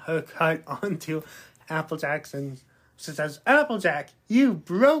from her cart onto Applejack's, and she says, Applejack, you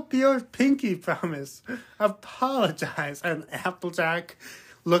broke your Pinky promise. Apologize. And Applejack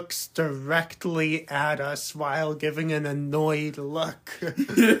looks directly at us while giving an annoyed look.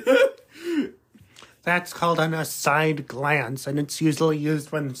 That's called an aside glance, and it's usually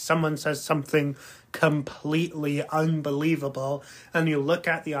used when someone says something completely unbelievable, and you look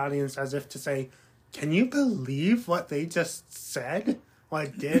at the audience as if to say, can you believe what they just said?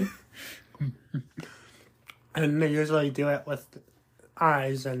 What did? And they usually do it with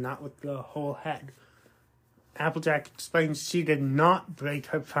eyes and not with the whole head. Applejack explains she did not break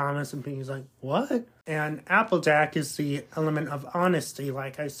her promise, and Pinky's like, what? And Applejack is the element of honesty,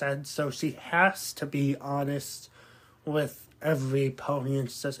 like I said, so she has to be honest with every pony. And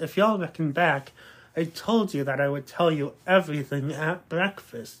she says, if y'all reckon back, I told you that I would tell you everything at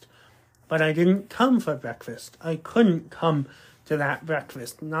breakfast. But I didn't come for breakfast. I couldn't come to that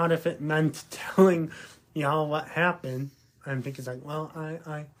breakfast, not if it meant telling y'all what happened. And Pinky's like, well,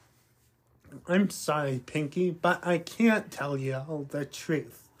 I'm sorry, Pinky, but I can't tell you all the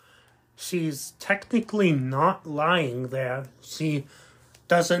truth. She's technically not lying there. She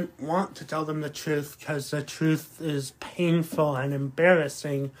doesn't want to tell them the truth because the truth is painful and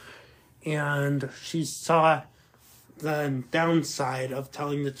embarrassing, and she saw the downside of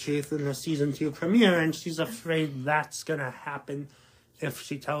telling the truth in the season 2 premiere, and she's afraid that's gonna happen if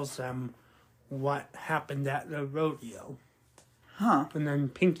she tells them what happened at the rodeo. Huh. And then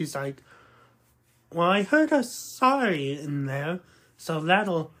Pinky's like, well, I heard a sorry in there, so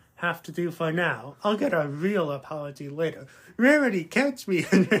that'll have to do for now. I'll get a real apology later. Rarity, catch me.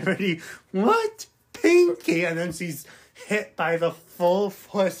 And Rarity, what? Pinky? And then she's hit by the full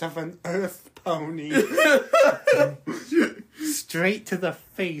force of an earth pony. Straight to the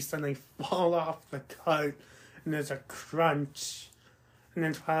face, and they fall off the cart, and there's a crunch. And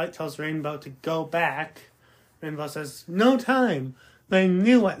then Twilight tells Rainbow to go back. Rainbow says, no time. They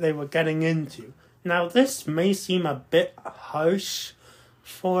knew what they were getting into. Now, this may seem a bit harsh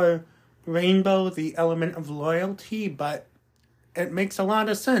for Rainbow, the element of loyalty, but it makes a lot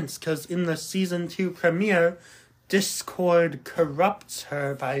of sense, because in the season 2 premiere, Discord corrupts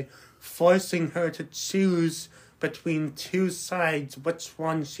her by forcing her to choose between two sides which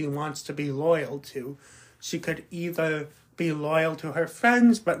one she wants to be loyal to. She could either be loyal to her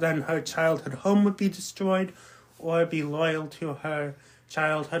friends, but then her childhood home would be destroyed, or be loyal to her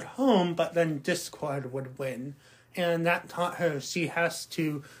childhood home, but then Discord would win. And that taught her she has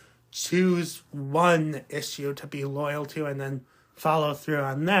to choose one issue to be loyal to and then follow through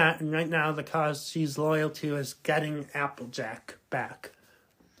on that. And right now the cause she's loyal to is getting Applejack back.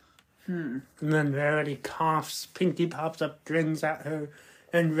 And then Rarity coughs, Pinky pops up, grins at her,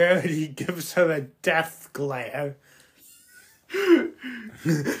 and Rarity gives her a death glare.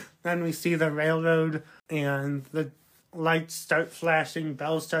 Then we see the railroad, and the lights start flashing,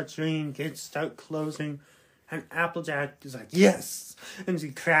 bells start ringing, gates start closing, and Applejack is like, yes! And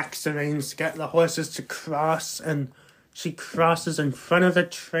she cracks the reins to get the horses to cross, and she crosses in front of the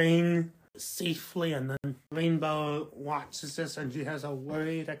train safely, and then Rainbow watches this, and she has a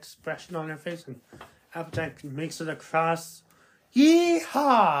worried expression on her face, and Applejack makes it across.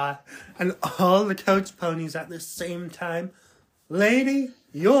 Yee-haw! And all the coach ponies at the same time, lady,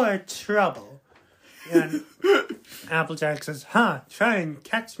 you're trouble. And Applejack says, try and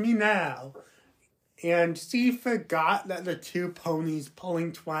catch me now. And she forgot that the two ponies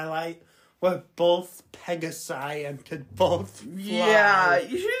pulling Twilight were both Pegasi and could both fly. Yeah,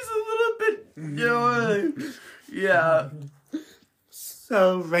 she's a little bit... yeah.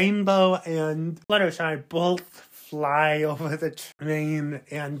 So Rainbow and Fluttershy both fly over the train,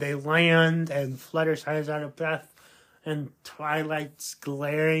 and they land, and Fluttershy's out of breath, and Twilight's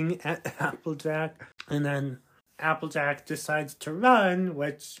glaring at Applejack. And then Applejack decides to run,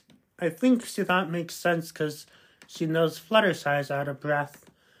 which I think she thought makes sense because she knows Fluttershy's out of breath.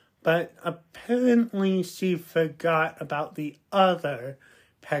 But apparently she forgot about the other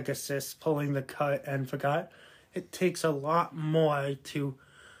Pegasus pulling the cart and forgot it takes a lot more to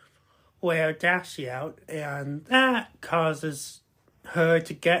wear Dashie out, and that causes her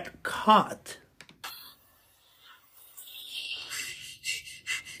to get caught.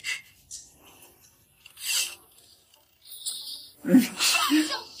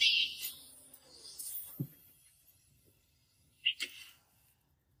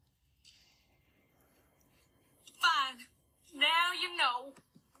 Fine. Now you know.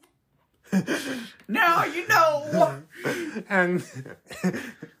 Now you know! And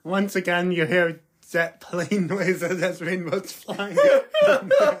once again, you hear jet plane noises as Rainbow's flying.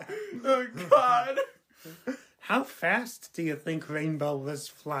 Oh, God. How fast do you think Rainbow was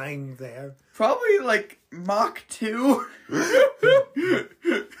flying there? Probably like Mach 2.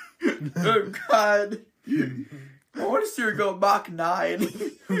 Oh, God. I want to see her go Mach 9.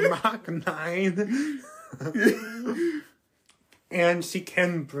 Mach 9? and she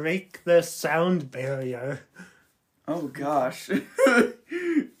can break the sound barrier. Oh gosh.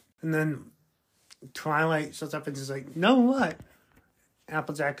 And then Twilight shows up and she's like, "Know what?"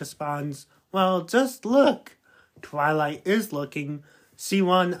 Applejack responds, "Well, just look." Twilight is looking. She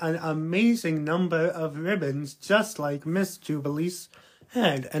won an amazing number of ribbons, just like Miss Jubilee's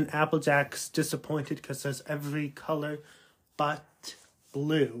head. And Applejack's disappointed because there's every color but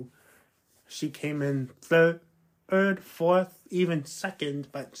blue. She came in third, fourth, even second,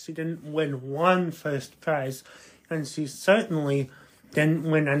 but she didn't win one first prize. And she certainly didn't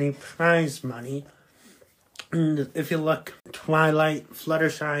win any prize money. And if you look, Twilight,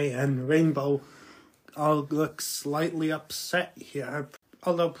 Fluttershy, and Rainbow all look slightly upset here.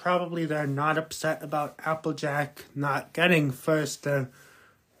 Although probably they're not upset about Applejack not getting first. They're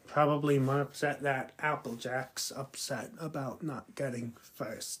probably more upset that Applejack's upset about not getting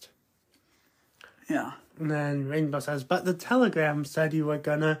first. Yeah. And then Rainbow says, "But the telegram said you were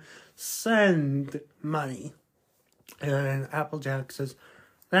gonna send money." And Applejack says,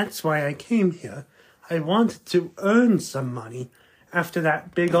 "That's why I came here. I wanted to earn some money. After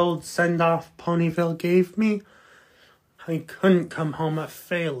that big old send-off Ponyville gave me, I couldn't come home a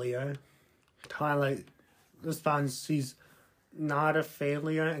failure." Twilight responds she's not a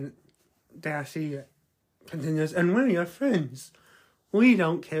failure, and Dashi continues, "And we're your friends. We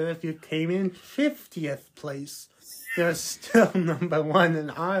don't care if you came in 50th place. You're still number one in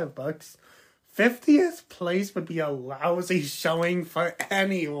our books. 50th place would be a lousy showing for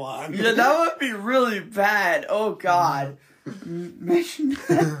anyone." Yeah, that would be really bad. Oh god. Mission.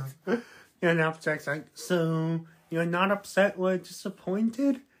 And Applejack's like, "So you're not upset or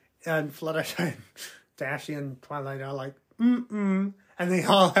disappointed?" And Fluttershy, Dashi, and Twilight are like, "Mm-mm." And they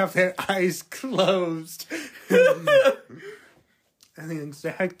all have their eyes closed. At the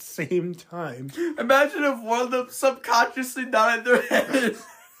exact same time. Imagine if one of them subconsciously nodded their head.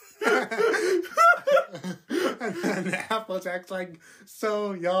 And then Applejack's like,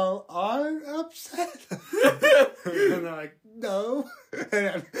 "So y'all are upset?" And they're like, "No."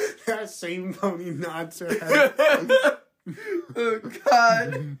 And that same pony nods her head. Oh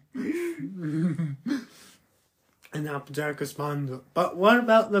god. And Applejack responds, "But what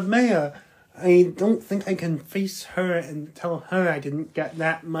about the mayor? I don't think I can face her and tell her I didn't get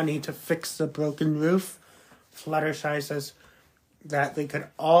that money to fix the broken roof." Fluttershy says that they could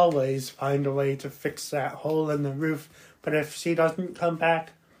always find a way to fix that hole in the roof, but if she doesn't come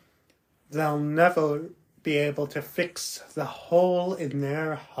back, they'll never be able to fix the hole in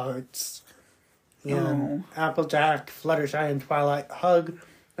their hearts. And Applejack, Fluttershy, and Twilight hug.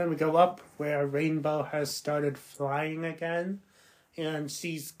 Then we go up where Rainbow has started flying again, and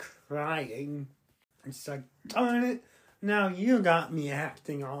she's crying. And she's like, "Darn it, now you got me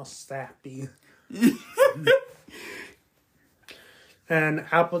acting all sappy." And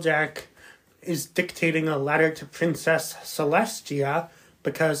Applejack is dictating a letter to Princess Celestia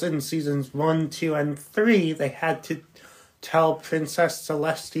because in seasons 1, 2, and 3, they had to tell Princess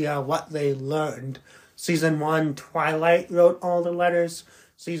Celestia what they learned. Season 1, Twilight wrote all the letters.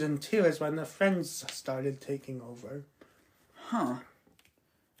 Season 2 is when the friends started taking over. Huh.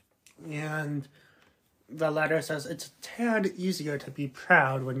 And the letter says, "It's a tad easier to be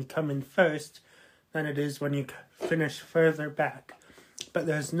proud when you come in first than it is when you finish further back. But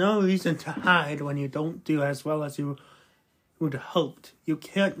there's no reason to hide when you don't do as well as you would hoped. You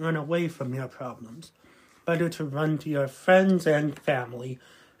can't run away from your problems. Better to run to your friends and family."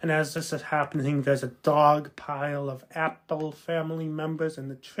 And as this is happening, there's a dog pile of Apple family members in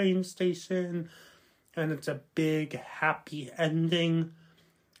the train station. And it's a big, happy ending.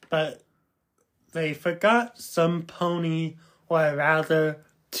 But they forgot some pony, or rather,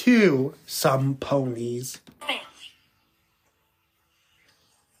 some ponies.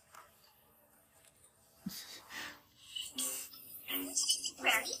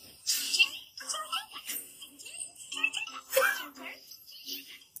 Ready?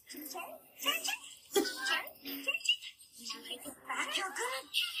 You're good.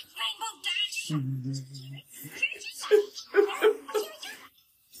 Rainbow Dash.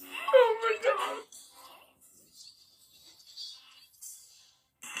 Oh my god.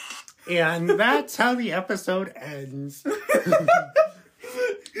 And that's how the episode ends.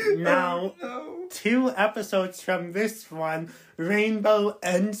 Now, 2 episodes from this one, Rainbow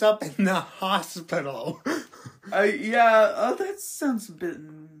ends up in the hospital. That sounds a bit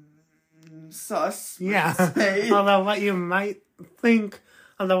sus. Yeah. Say. Although we might think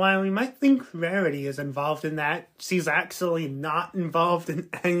Rarity is involved in that, she's actually not involved in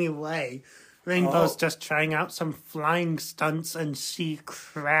any way. Rainbow's just trying out some flying stunts and she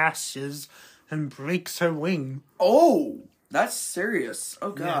crashes and breaks her wing. Oh. That's serious.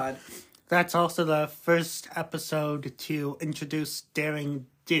 Oh, God. Yeah. That's also the first episode to introduce Daring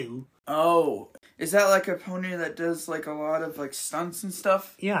Do. Oh. Is that like a pony that does like a lot of like stunts and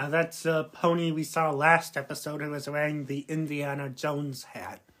stuff? Yeah, that's a pony we saw last episode who was wearing the Indiana Jones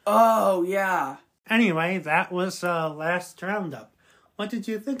hat. Oh, yeah. Anyway, that was last roundup. What did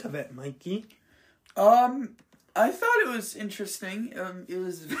you think of it, Mikey? I thought it was interesting. It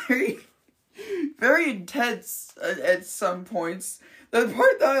was very, very intense at some points. The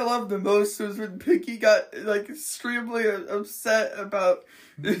part that I loved the most was when Pinky got, like, extremely upset about,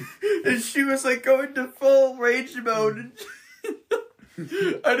 and she was, like, going to full rage mode.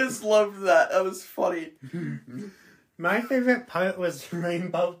 I just loved that. That was funny. My favorite part was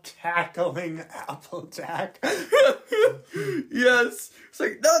Rainbow tackling Applejack. Yes. It's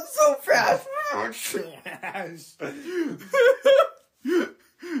like, not so fast. Yes.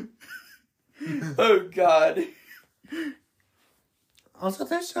 Oh, God. Also,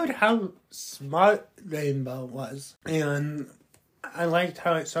 that showed how smart Rainbow was. And I liked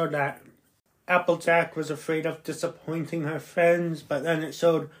how it showed that Applejack was afraid of disappointing her friends, but then it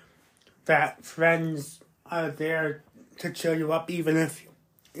showed that friends are there to cheer you up even if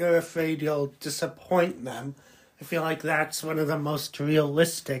you're afraid you'll disappoint them. I feel like that's one of the most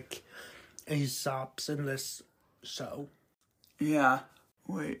realistic Aesops in this show. Yeah.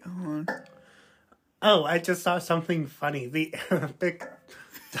 Wait, hold on. Oh, I just saw something funny. The Arabic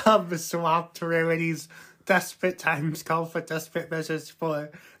dub swapped Rarity's Desperate Times call for desperate measures for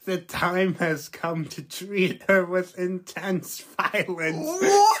the time has come to treat her with intense violence.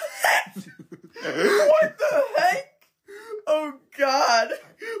 What? What the heck? Oh, God.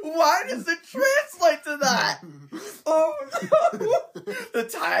 Why does it translate to that? Oh, no. The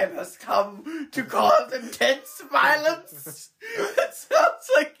time has come to cause intense violence. That sounds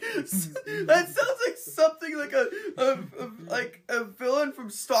like something like a villain from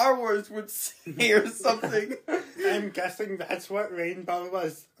Star Wars would say or something. I'm guessing that's what Rainbow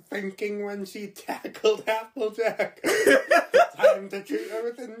was thinking when she tackled Applejack. Time to treat her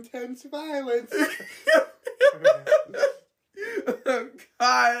with intense violence. Oh,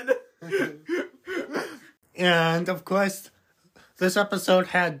 God. And, of course, this episode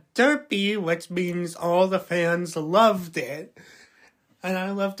had Derpy, which means all the fans loved it. And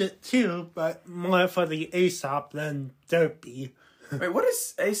I loved it too, but more for the Aesop than Derpy. Wait, what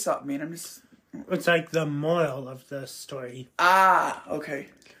does Aesop mean? It's like the moral of the story. Ah, okay.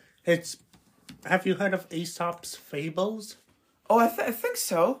 Have you heard of Aesop's Fables? Oh, I think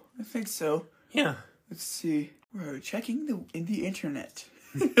so. Yeah. Let's see. We're checking in the internet.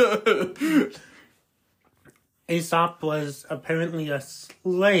 Aesop was apparently a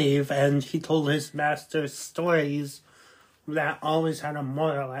slave, and he told his master stories that always had a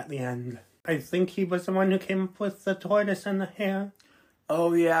moral at the end. I think he was the one who came up with the tortoise and the hare.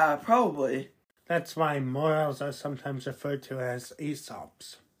 Oh, yeah, probably. That's why morals are sometimes referred to as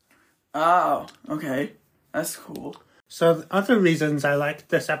Aesops. Oh, okay. That's cool. So the other reasons I liked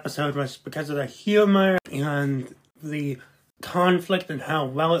this episode was because of the humor and the conflict and how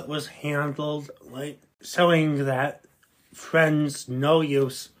well it was handled, like showing that friends know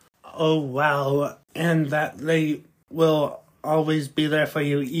you well and that they will always be there for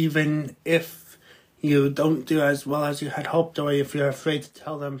you even if you don't do as well as you had hoped, or if you're afraid to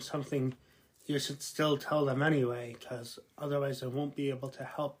tell them something, you should still tell them anyway, because otherwise they won't be able to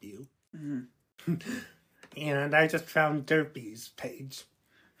help you. Mm-hmm. And I just found Derpy's page.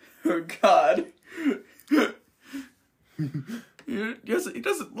 Oh, God. He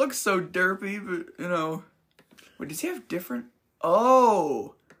doesn't look so derpy, but, you know. Wait, does he have different...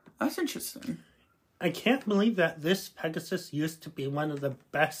 Oh, that's interesting. I can't believe that this Pegasus used to be one of the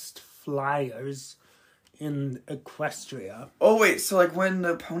best flyers in Equestria. Oh, wait, so like when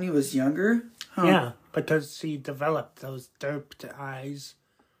the pony was younger? Huh. Yeah, because she developed those derped eyes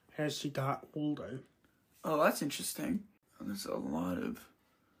as she got older. Oh, that's interesting. There's a lot of...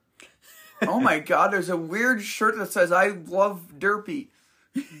 Oh my God, there's a weird shirt that says, I love Derpy.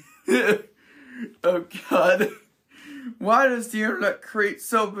 Oh God. Why does the internet create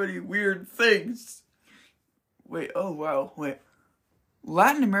so many weird things? Wait, oh wow, wait.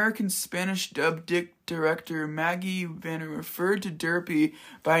 Latin American Spanish dub director Maggie Vanner referred to Derpy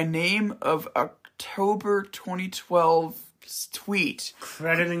by name of October 2012's tweet.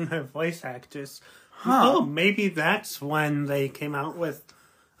 Crediting her voice actress. Huh. Oh, maybe that's when they came out with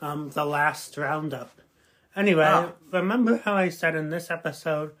the last roundup. Anyway, remember how I said in this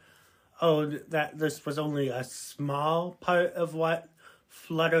episode, that this was only a small part of what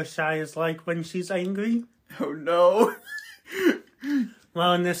Fluttershy is like when she's angry? Oh no.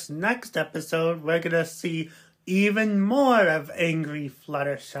 Well, in this next episode, we're gonna see even more of angry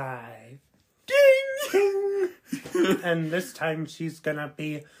Fluttershy. Ding! And this time she's gonna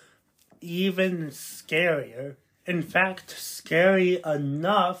be even scarier. In fact, scary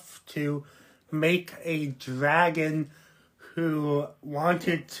enough to make a dragon who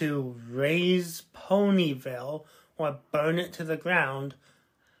wanted to raise Ponyville or burn it to the ground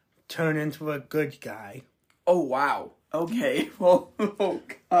turn into a good guy. Oh, wow. Okay. Well, oh,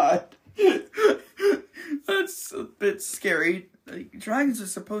 God. That's a bit scary. Like, dragons are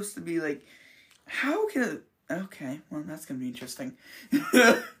supposed to be like, how can it... Okay, well, that's going to be interesting.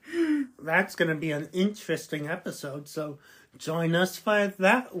 That's going to be an interesting episode, so join us for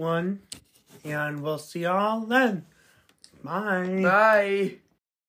that one, and we'll see y'all then. Bye. Bye.